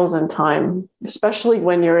travels in time, especially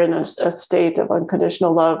when you're in a state of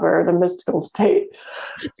unconditional love or the mystical state.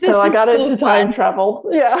 So I got into time travel.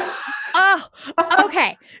 Yeah. Oh,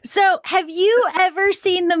 okay. So have you ever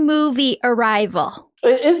seen the movie Arrival?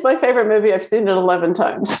 It is my favorite movie. I've seen it 11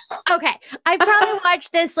 times. Okay. I've probably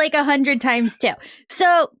watched this like 100 times too.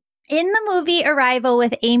 So in the movie Arrival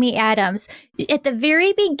with Amy Adams, at the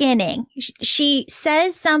very beginning, she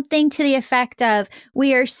says something to the effect of,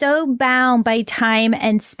 we are so bound by time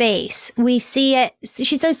and space. We see it.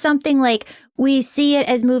 She says something like, we see it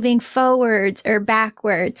as moving forwards or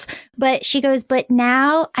backwards. But she goes, but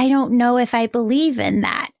now I don't know if I believe in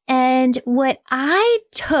that. And what I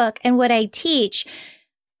took and what I teach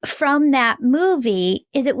from that movie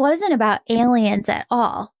is it wasn't about aliens at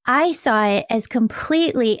all. I saw it as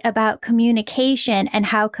completely about communication and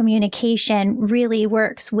how communication really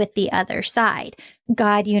works with the other side,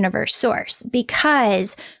 God, universe, source.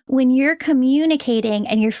 Because when you're communicating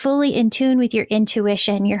and you're fully in tune with your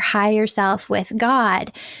intuition, your higher self, with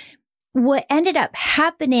God, what ended up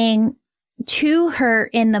happening to her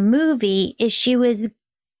in the movie is she was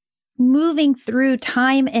moving through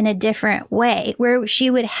time in a different way, where she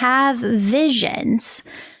would have visions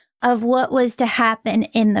of what was to happen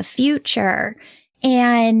in the future.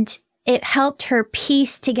 And it helped her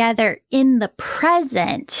piece together in the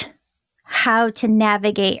present how to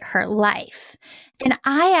navigate her life. And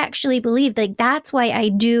I actually believe like that's why I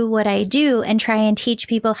do what I do and try and teach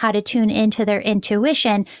people how to tune into their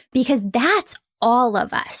intuition, because that's all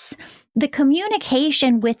of us. The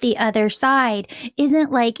communication with the other side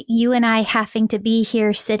isn't like you and I having to be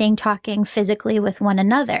here sitting talking physically with one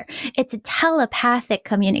another. It's a telepathic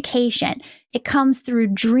communication. It comes through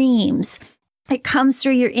dreams. It comes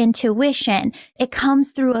through your intuition. It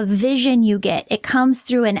comes through a vision you get. It comes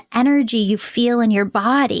through an energy you feel in your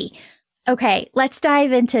body. Okay, let's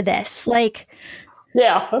dive into this.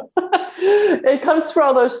 Yeah, it comes through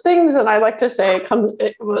all those things. And I like to say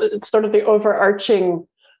it's sort of the overarching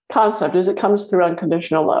concept is it comes through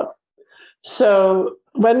unconditional love. So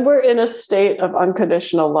when we're in a state of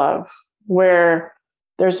unconditional love, where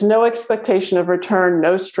there's no expectation of return,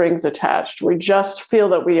 no strings attached, we just feel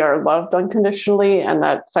that we are loved unconditionally and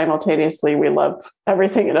that simultaneously we love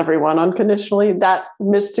everything and everyone unconditionally, that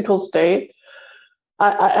mystical state,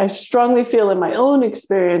 I strongly feel in my own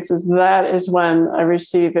experiences that is when I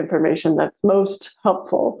receive information that's most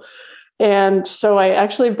helpful. And so I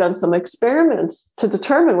actually have done some experiments to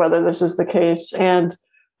determine whether this is the case. And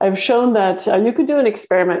I've shown that you could do an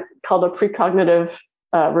experiment called a precognitive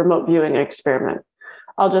remote viewing experiment.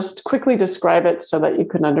 I'll just quickly describe it so that you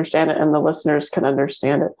can understand it and the listeners can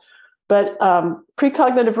understand it. But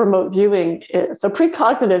precognitive remote viewing, so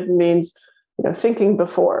precognitive means thinking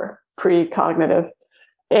before precognitive.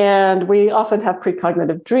 And we often have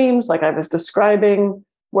precognitive dreams, like I was describing,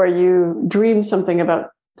 where you dream something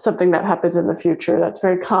about something that happens in the future. That's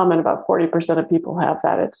very common. About 40% of people have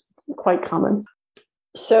that. It's quite common.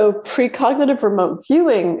 So precognitive remote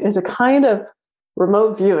viewing is a kind of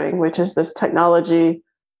remote viewing, which is this technology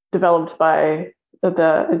developed by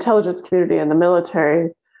the intelligence community and the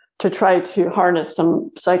military to try to harness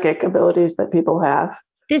some psychic abilities that people have.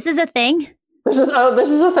 This is a thing? This is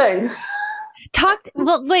a thing.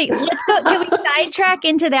 Well, wait, let's go. Can we sidetrack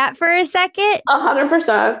into that for a second?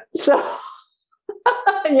 100%. So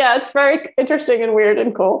yeah, it's very interesting and weird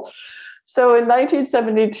and cool. So in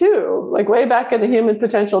 1972, like way back in the beginning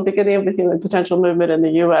of the human potential movement in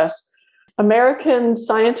the US, American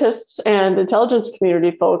scientists and intelligence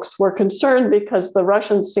community folks were concerned because the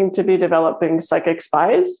Russians seemed to be developing psychic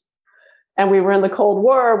spies. And we were in the Cold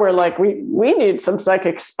War. We're like, we need some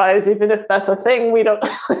psychic spies, even if that's a thing. We don't,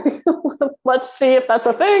 let's see if that's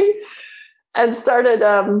a thing. And started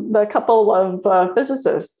the couple of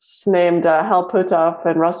physicists named Hal Puthoff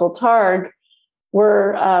and Russell Targ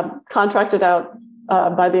were contracted out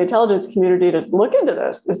by the intelligence community to look into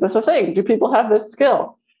this. Is this a thing? Do people have this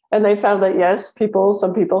skill? And they found that yes,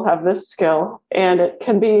 some people have this skill, and it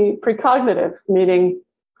can be precognitive, meaning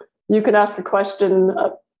you can ask a question.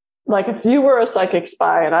 Like if you were a psychic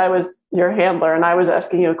spy and I was your handler and I was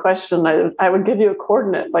asking you a question, I would give you a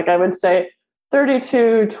coordinate. Like I would say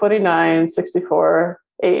 32, 29, 64,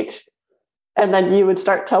 8. And then you would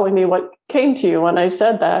start telling me what came to you when I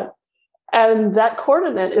said that. And that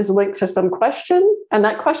coordinate is linked to some question, and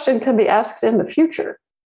that question can be asked in the future.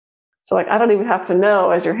 So like, I don't even have to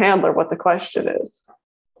know as your handler what the question is.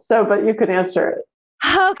 So, but you could answer it.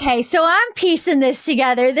 Okay, so I'm piecing this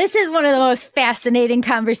together. This is one of the most fascinating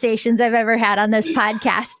conversations I've ever had on this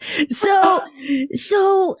podcast.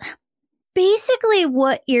 So basically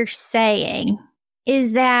what you're saying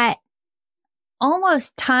is that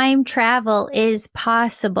almost time travel is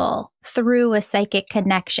possible through a psychic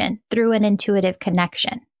connection, through an intuitive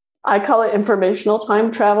connection. I call it informational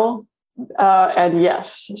time travel. And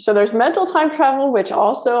yes, so there's mental time travel, which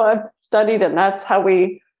also I've studied, and that's how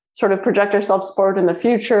we sort of project ourselves forward in the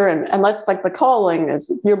future. And that's like the calling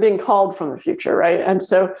is you're being called from the future, right? And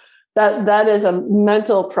so that is a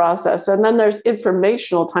mental process. And then there's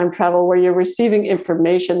informational time travel where you're receiving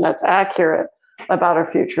information that's accurate about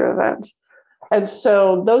a future event. And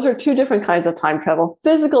so those are two different kinds of time travel.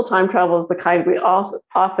 Physical time travel is the kind we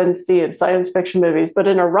often see in science fiction movies, but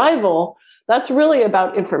in Arrival, that's really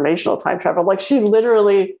about informational time travel. Like she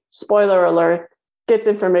literally, spoiler alert, gets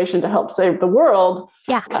information to help save the world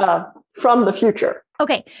from the future.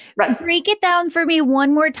 Okay. Right. Break it down for me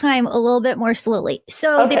one more time, a little bit more slowly.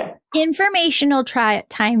 So the informational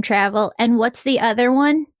time travel, and what's the other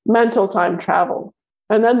one? Mental time travel.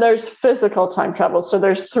 And then there's physical time travel. So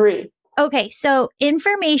there's 3. Okay, so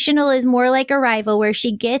informational is more like Arrival, where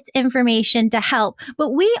she gets information to help, but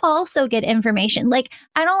we also get information. Like,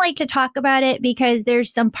 I don't like to talk about it because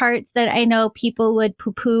there's some parts that I know people would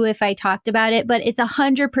poo-poo if I talked about it, but it's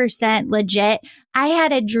 100% legit. I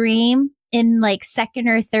had a dream in like 2nd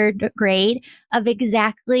or 3rd grade of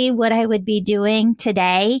exactly what I would be doing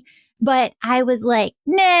today. But I was like,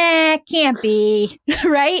 nah, can't be,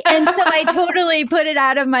 right? And so I totally put it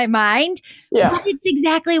out of my mind. Yeah. But it's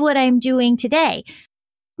exactly what I'm doing today.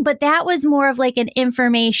 But that was more of like an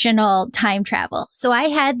informational time travel. So I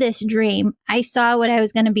had this dream. I saw what I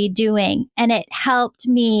was going to be doing, and it helped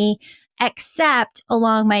me accept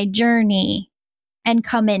along my journey and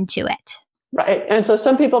come into it. Right. And so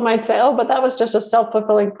some people might say, oh, but that was just a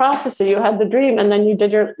self-fulfilling prophecy. You had the dream and then you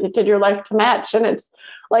did your life to match. And it's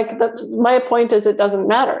like, my point is, it doesn't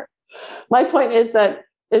matter. My point is that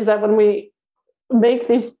when we make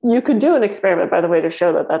these, you could do an experiment, by the way, to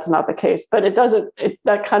show that that's not the case, but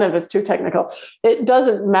that kind of is too technical. It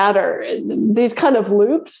doesn't matter. These kind of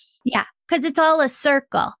loops. Yeah. Because it's all a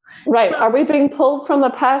circle. Right. So, are we being pulled from the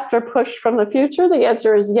past or pushed from the future? The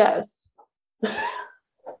answer is yes.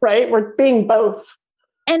 Right? We're being both.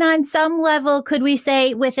 And on some level, could we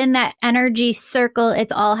say within that energy circle,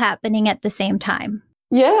 it's all happening at the same time?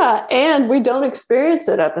 Yeah. And we don't experience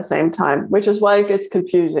it at the same time, which is why it gets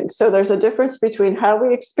confusing. So there's a difference between how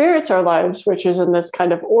we experience our lives, which is in this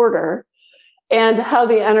kind of order, and how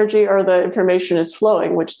the energy or the information is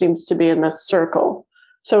flowing, which seems to be in this circle.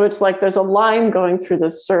 So it's like there's a line going through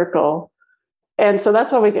this circle. And so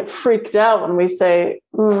that's why we get freaked out when we say,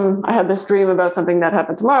 I had this dream about something that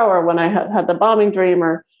happened tomorrow, or when I had the bombing dream,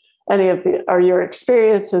 or any of your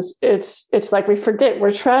experiences. It's like we forget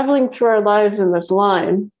we're traveling through our lives in this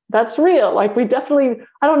line. That's real. Like I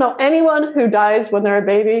don't know anyone who dies when they're a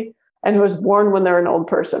baby and who was born when they're an old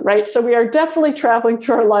person, right? So we are definitely traveling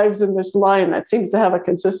through our lives in this line that seems to have a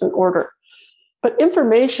consistent order. But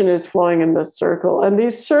information is flowing in this circle. And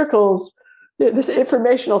these circles, this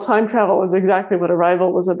informational time travel is exactly what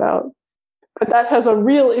Arrival was about. But that has a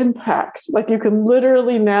real impact. Like you can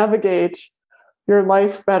literally navigate your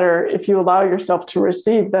life better if you allow yourself to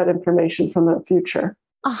receive that information from the future.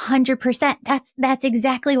 100%. That's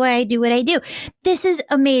exactly why I do what I do. This is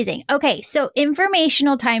amazing. Okay, so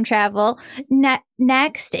informational time travel.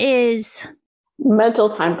 Next is mental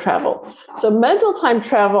time travel. So mental time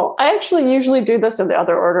travel, I actually usually do this in the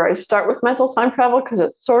other order. I start with mental time travel because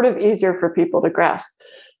it's sort of easier for people to grasp.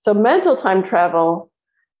 So mental time travel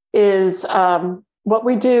is what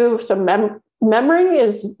we do. So memory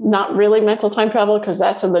is not really mental time travel because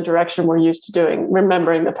that's in the direction we're used to doing,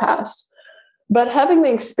 remembering the past. But having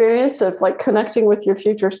the experience of like connecting with your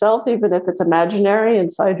future self, even if it's imaginary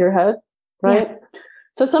inside your head, right? Yeah.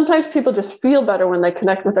 So sometimes people just feel better when they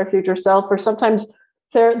connect with their future self, or sometimes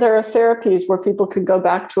there are therapies where people can go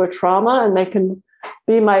back to a trauma and they can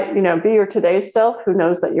be your today's self who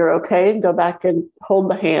knows that you're okay, and go back and hold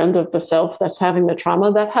the hand of the self that's having the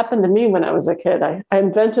trauma. That happened to me when I was a kid. I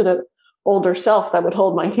invented an older self that would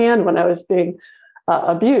hold my hand when I was being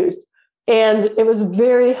abused. And it was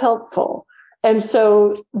very helpful. And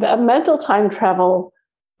so the mental time travel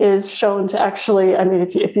is shown to actually, I mean,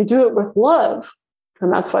 if you do it with love,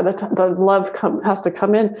 And that's why the love has to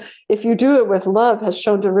come in. If you do it with love, has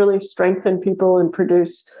shown to really strengthen people and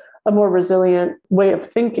produce a more resilient way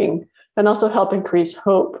of thinking, and also help increase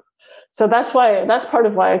hope. So that's part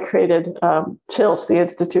of why I created TILT, the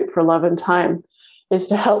Institute for Love and Time, is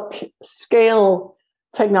to help scale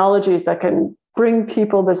technologies that can bring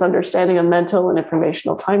people this understanding of mental and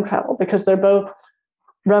informational time travel, because they're both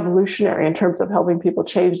revolutionary in terms of helping people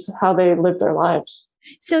change how they live their lives.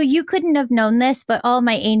 So you couldn't have known this, but all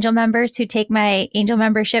my angel members who take my angel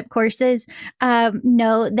membership courses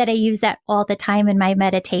know that I use that all the time in my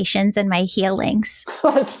meditations and my healings.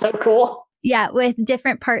 That's so cool. Yeah, with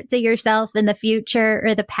different parts of yourself in the future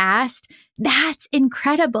or the past. That's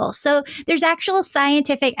incredible. So there's actual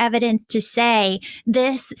scientific evidence to say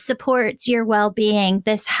this supports your well-being.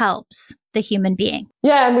 This helps the human being.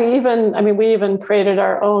 Yeah, and we even created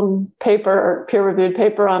our own paper, peer-reviewed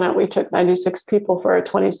paper on it. We took 96 people for a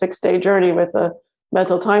 26-day journey with the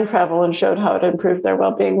mental time travel and showed how it improved their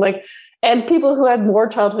well-being. And people who had more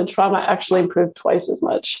childhood trauma actually improved twice as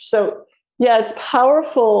much. So yeah, it's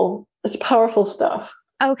powerful. It's powerful stuff.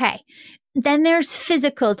 Okay. Then there's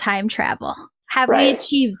physical time travel. Have we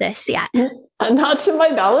achieved this yet? Not to my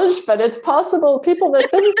knowledge, but it's possible.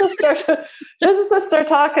 Physicists start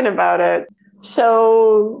talking about it.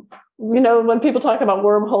 So, when people talk about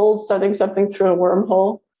wormholes, sending something through a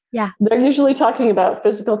wormhole, yeah, they're usually talking about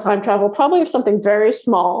physical time travel, probably something very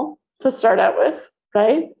small to start out with,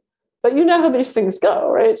 right? But you know how these things go,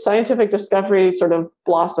 right? Scientific discovery sort of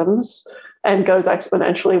blossoms and goes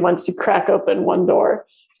exponentially once you crack open one door.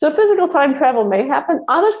 So physical time travel may happen.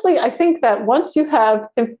 Honestly, I think that once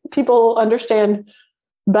if people understand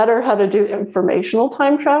better how to do informational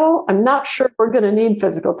time travel, I'm not sure we're going to need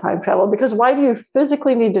physical time travel, because why do you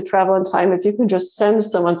physically need to travel in time if you can just send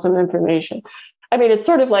someone some information? I mean, it's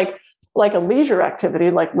sort of like a leisure activity.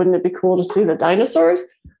 Like, wouldn't it be cool to see the dinosaurs?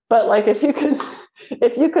 But like, if you could,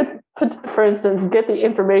 for instance, get the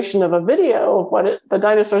information of a video of what the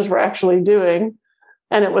dinosaurs were actually doing,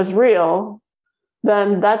 and it was real,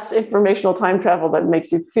 then that's informational time travel that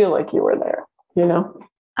makes you feel like you were there,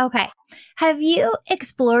 Okay. Have you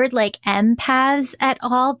explored empaths at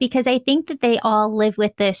all? Because I think that they all live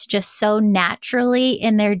with this just so naturally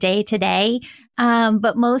in their day to day.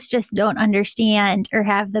 But most just don't understand or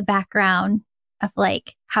have the background of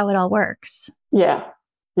how it all works. Yeah.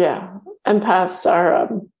 Yeah. Empaths are,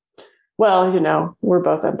 we're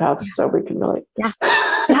both empaths, so we can relate. Yeah.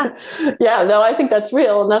 Yeah, no, I think that's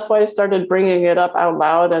real. And that's why I started bringing it up out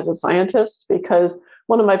loud as a scientist, because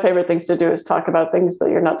one of my favorite things to do is talk about things that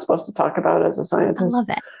you're not supposed to talk about as a scientist. I love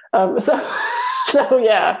it. So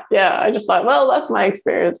yeah, I just thought, well, that's my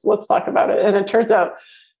experience. Let's talk about it. And it turns out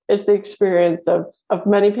it's the experience of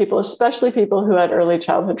many people, especially people who had early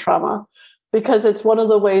childhood trauma, because it's one of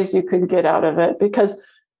the ways you can get out of it. Because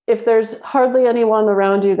if there's hardly anyone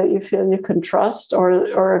around you that you feel you can trust,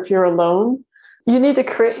 or if you're alone, you need to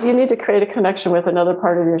create a connection with another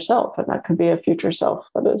part of yourself. And that could be a future self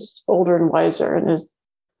that is older and wiser and has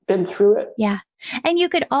been through it. Yeah. And you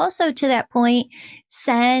could also, to that point,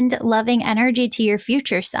 send loving energy to your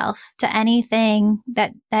future self, to anything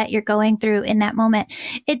that you're going through in that moment.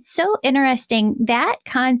 It's so interesting. That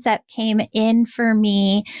concept came in for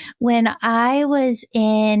me when I was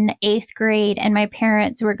in 8th grade and my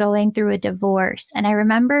parents were going through a divorce. And I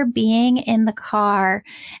remember being in the car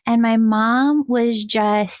and my mom was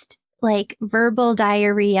just verbal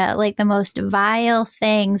diarrhea, the most vile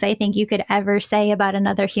things I think you could ever say about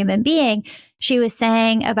another human being. She was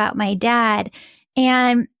saying about my dad.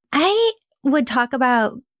 And I would talk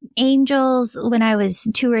about angels when I was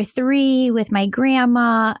 2 or 3 with my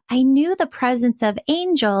grandma. I knew the presence of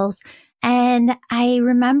angels. And I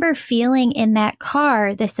remember feeling in that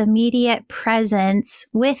car this immediate presence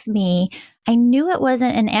with me. I knew it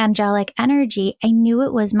wasn't an angelic energy. I knew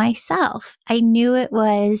it was myself. I knew it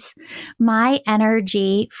was my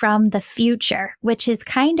energy from the future, which is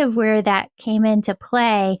kind of where that came into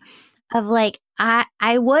play of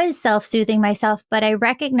I was self-soothing myself, but I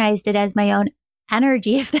recognized it as my own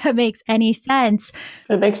energy, if that makes any sense.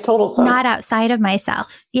 It makes total sense. Not outside of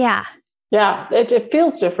myself. Yeah. Yeah. It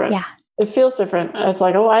feels different. Yeah. It feels different. It's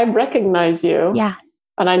like, oh, I recognize you. Yeah.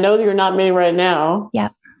 And I know you're not me right now.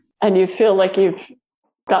 Yep. And you feel like you've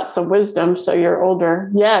got some wisdom, so you're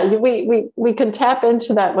older. Yeah, we can tap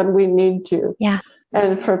into that when we need to. Yeah.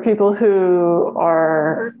 And for people who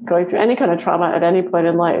are going through any kind of trauma at any point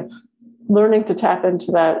in life, learning to tap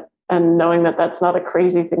into that and knowing that that's not a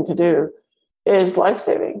crazy thing to do is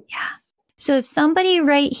life-saving. Yeah. So if somebody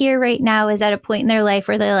right here, right now is at a point in their life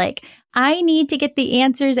where they're like, I need to get the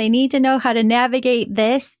answers. I need to know how to navigate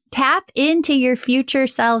this. Tap into your future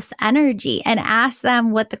self's energy and ask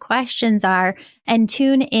them what the questions are and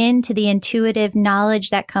tune into the intuitive knowledge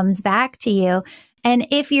that comes back to you. And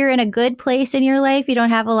if you're in a good place in your life, you don't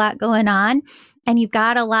have a lot going on, and you've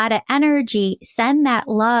got a lot of energy, send that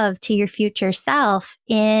love to your future self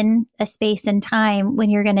in a space and time when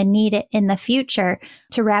you're going to need it in the future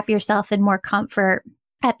to wrap yourself in more comfort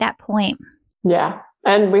at that point. Yeah.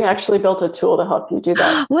 And we actually built a tool to help you do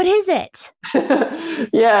that. What is it?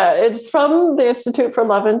 Yeah, it's from the Institute for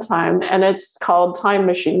Love and Time, and it's called Time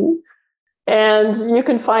Machine. And you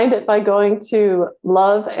can find it by going to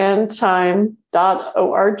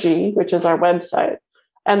loveandtime.org, which is our website.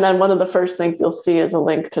 And then one of the first things you'll see is a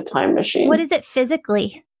link to Time Machine. What is it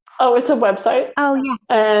physically? Oh, it's a website. Oh, yeah.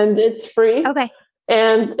 And it's free. Okay.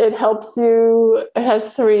 And it helps you. It has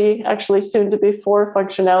 3, actually soon to be 4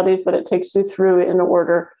 functionalities that it takes you through in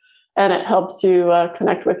order. And it helps you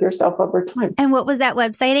connect with yourself over time. And what was that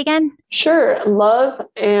website again? Sure.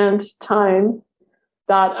 Loveandtime.org.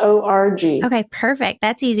 Okay, perfect.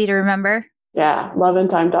 That's easy to remember. Yeah,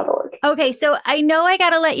 loveandtime.org. Okay, so I know I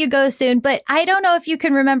got to let you go soon, but I don't know if you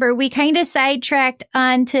can remember. We kind of sidetracked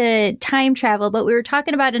onto time travel, but we were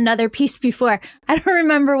talking about another piece before. I don't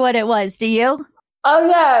remember what it was. Do you? Oh,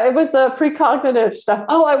 yeah, it was the precognitive stuff.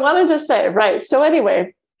 Oh, I wanted to say, right. So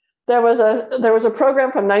anyway, there was a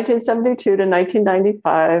program from 1972 to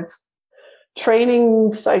 1995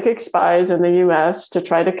 training psychic spies in the US to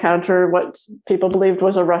try to counter what people believed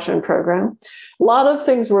was a Russian program. A lot of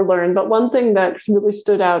things were learned, but one thing that really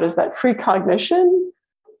stood out is that precognition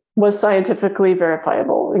was scientifically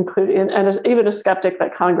verifiable, including, and even a skeptic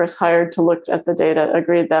that Congress hired to look at the data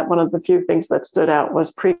agreed that one of the few things that stood out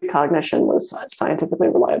was precognition was scientifically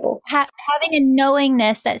reliable. Having a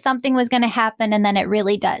knowingness that something was going to happen and then it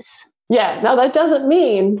really does. Yeah. Now, that doesn't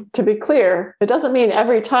mean, to be clear, it doesn't mean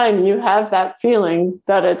every time you have that feeling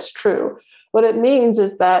that it's true. What it means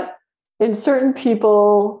is that in certain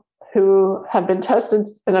people who have been tested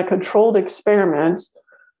in a controlled experiment,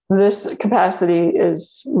 this capacity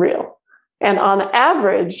is real. And on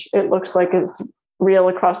average, it looks like it's real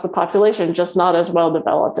across the population, just not as well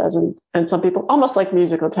developed as in some people, almost like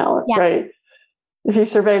musical talent, right? If you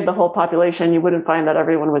surveyed the whole population, you wouldn't find that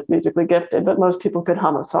everyone was musically gifted, but most people could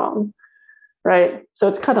hum a song, right? So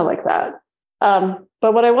it's kind of like that.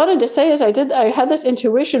 But what I wanted to say is I had this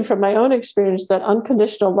intuition from my own experience that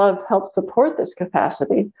unconditional love helps support this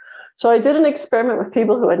capacity. So I did an experiment with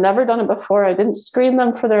people who had never done it before. I didn't screen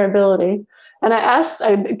them for their ability. And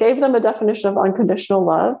I gave them a definition of unconditional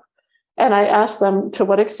love. And I asked them to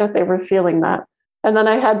what extent they were feeling that. And then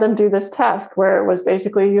I had them do this task where it was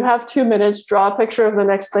basically, you have 2 minutes, draw a picture of the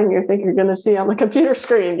next thing you think you're going to see on the computer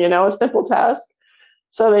screen, a simple task.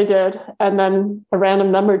 So they did. And then a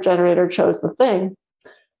random number generator chose the thing.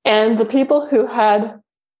 And the people who had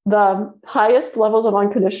the highest levels of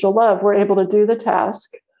unconditional love were able to do the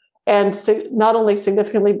task. And not only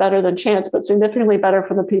significantly better than chance, but significantly better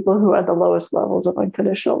for the people who had the lowest levels of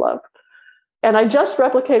unconditional love. And I just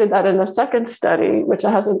replicated that in a second study, which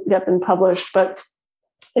hasn't yet been published, but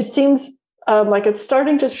it seems like it's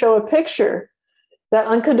starting to show a picture that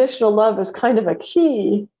unconditional love is kind of a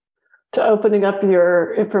key to opening up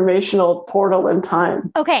your informational portal in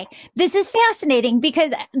time. Okay, this is fascinating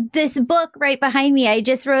because this book right behind me, I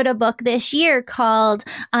just wrote a book this year called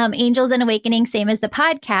Angels and Awakening, same as the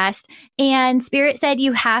podcast. And Spirit said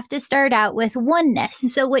you have to start out with oneness.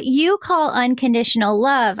 So what you call unconditional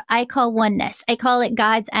love, I call oneness. I call it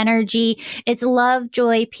God's energy. It's love,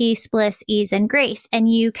 joy, peace, bliss, ease, and grace.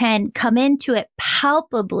 And you can come into it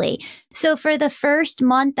palpably. So for the first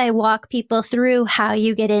month, I walk people through how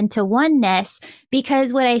you get into oneness,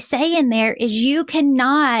 because what I say in there is you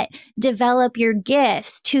cannot develop your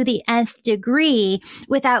gifts to the nth degree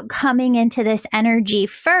without coming into this energy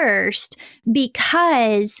first,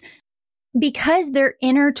 because they're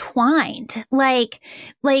intertwined. Like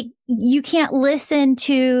you can't listen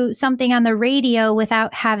to something on the radio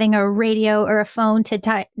without having a radio or a phone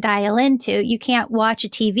to dial into. You can't watch a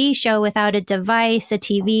TV show without a device, a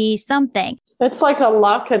TV, something. It's like a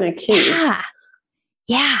lock and a key.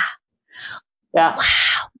 Yeah. Wow.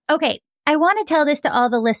 Okay. I want to tell this to all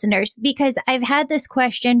the listeners because I've had this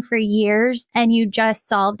question for years and you just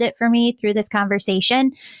solved it for me through this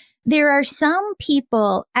conversation. There are some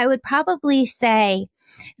people, I would probably say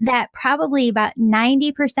that probably about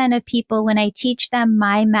 90% of people, when I teach them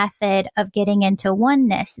my method of getting into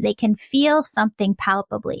oneness, they can feel something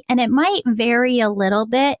palpably. And it might vary a little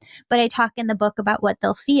bit, but I talk in the book about what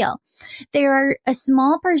they'll feel. There are a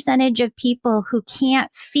small percentage of people who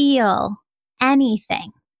can't feel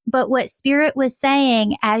anything, But what Spirit was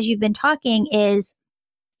saying as you've been talking is,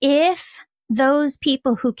 if those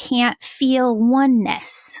people who can't feel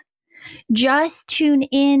oneness just tune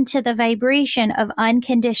into the vibration of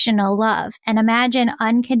unconditional love and imagine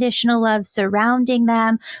unconditional love surrounding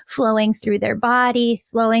them, flowing through their body,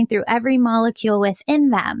 flowing through every molecule within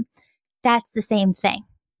them, that's the same thing.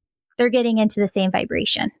 They're getting into the same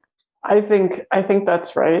vibration. I think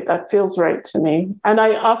that's right. That feels right to me. And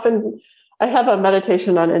I have a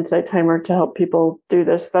meditation on Insight Timer to help people do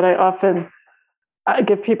this, but I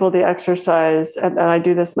give people the exercise, and I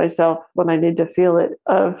do this myself when I need to feel it,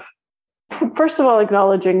 of first of all,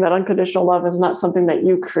 acknowledging that unconditional love is not something that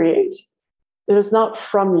you create. It is not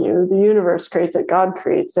from you. The universe creates it. God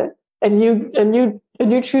creates it. And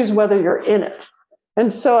you choose whether you're in it.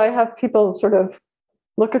 And so I have people sort of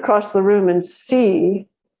look across the room and see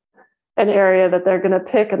an area that they're going to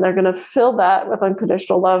pick, and they're going to fill that with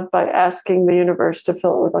unconditional love by asking the universe to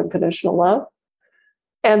fill it with unconditional love.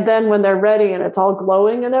 And then when they're ready and it's all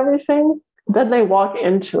glowing and everything, then they walk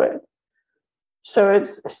into it. So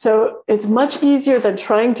it's much easier than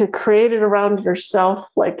trying to create it around yourself,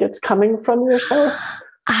 like it's coming from yourself.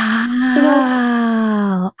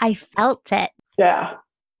 Oh, I felt it. Yeah.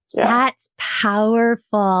 That's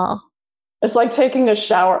powerful. It's like taking a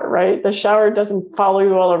shower, right? The shower doesn't follow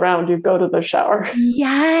you all around. You go to the shower.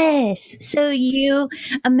 Yes. So you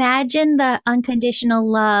imagine the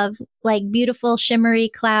unconditional love, like beautiful shimmery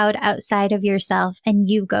cloud outside of yourself, and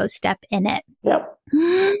you go step in it. Yep.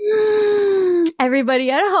 Everybody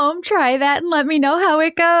at home, try that and let me know how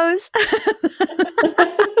it goes.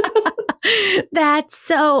 That's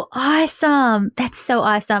so awesome. That's so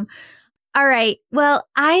awesome. All right. Well,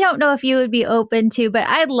 I don't know if you would be open to, but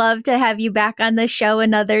I'd love to have you back on the show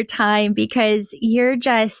another time, because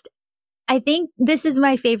I think this is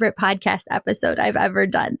my favorite podcast episode I've ever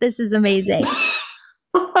done. This is amazing.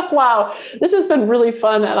 Wow. This has been really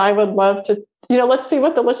fun. And I would love to, let's see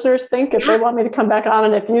what the listeners think if they want me to come back on.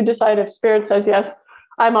 And if you decide, if Spirit says yes,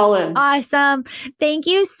 I'm all in. Awesome. Thank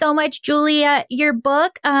you so much, Julia. Your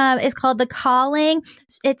book is called The Calling.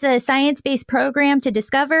 It's a science-based program to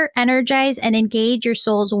discover, energize, and engage your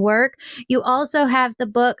soul's work. You also have the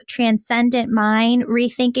book Transcendent Mind,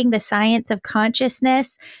 Rethinking the Science of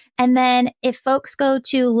Consciousness. And then if folks go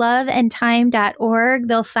to loveandtime.org,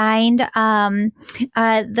 they'll find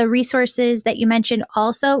the resources that you mentioned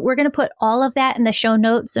also. We're going to put all of that in the show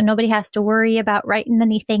notes so nobody has to worry about writing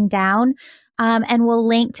anything down. And we'll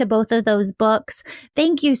link to both of those books.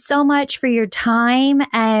 Thank you so much for your time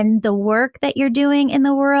and the work that you're doing in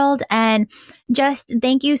the world. And just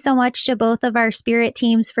thank you so much to both of our spirit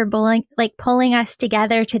teams for pulling us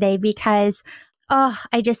together today, because,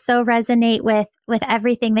 I just so resonate with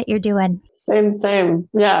everything that you're doing. Same.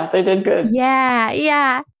 Yeah, they did good.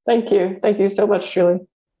 Yeah. Thank you. Thank you so much, Julie.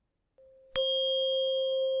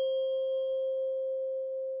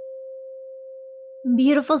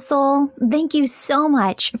 Beautiful soul, thank you so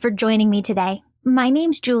much for joining me today. My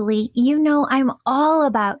name's Julie. You know I'm all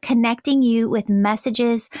about connecting you with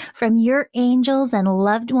messages from your angels and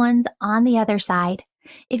loved ones on the other side.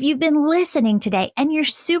 If you've been listening today and you're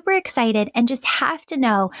super excited and just have to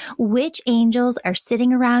know which angels are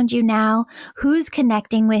sitting around you now, who's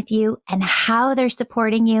connecting with you, and how they're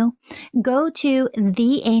supporting you, go to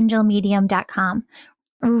theangelmedium.com.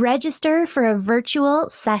 Register for a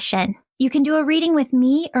virtual session. You can do a reading with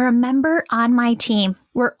me or a member on my team.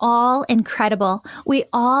 We're all incredible. We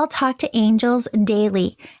all talk to angels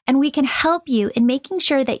daily, and we can help you in making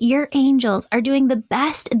sure that your angels are doing the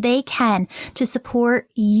best they can to support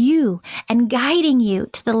you and guiding you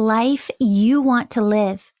to the life you want to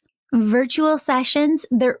live. Virtual sessions,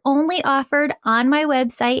 they're only offered on my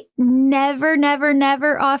website, never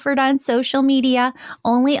offered on social media,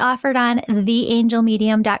 only offered on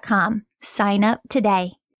theangelmedium.com. Sign up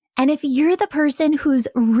today. And if you're the person who's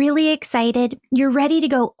really excited, you're ready to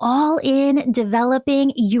go all in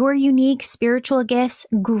developing your unique spiritual gifts,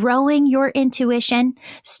 growing your intuition,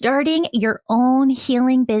 starting your own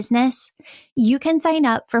healing business, you can sign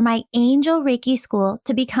up for my Angel Reiki School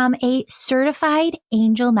to become a certified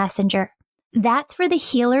angel messenger. That's for the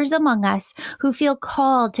healers among us who feel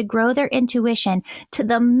called to grow their intuition to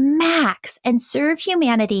the max and serve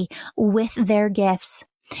humanity with their gifts.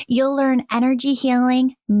 You'll learn energy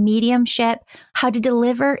healing, mediumship, how to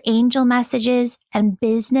deliver angel messages, and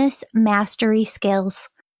business mastery skills.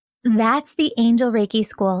 That's the Angel Reiki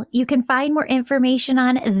School. You can find more information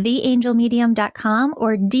on theangelmedium.com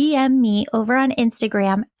or DM me over on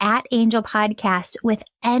Instagram @angelpodcast with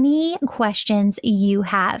any questions you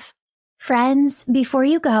have. Friends, before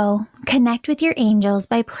you go, connect with your angels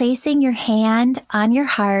by placing your hand on your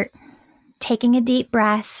heart taking a deep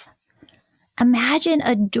breath, imagine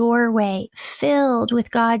a doorway filled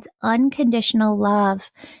with God's unconditional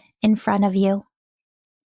love in front of you.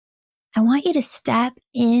 I want you to step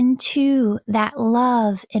into that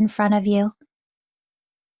love in front of you.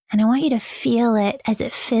 And I want you to feel it as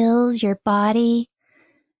it fills your body,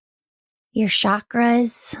 your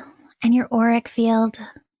chakras, and your auric field.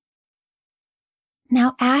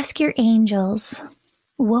 Now ask your angels,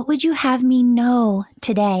 what would you have me know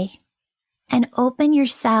today? And open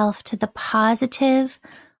yourself to the positive,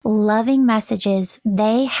 loving messages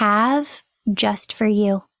they have just for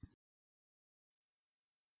you.